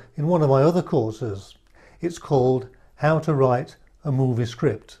enroll in one of my other courses. It's called How to Write a Movie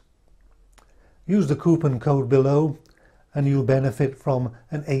Script. Use the coupon code below and you'll benefit from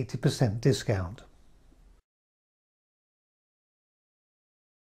an 80% discount.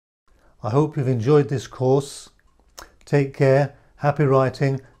 I hope you've enjoyed this course. Take care, happy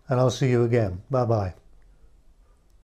writing, and I'll see you again. Bye bye.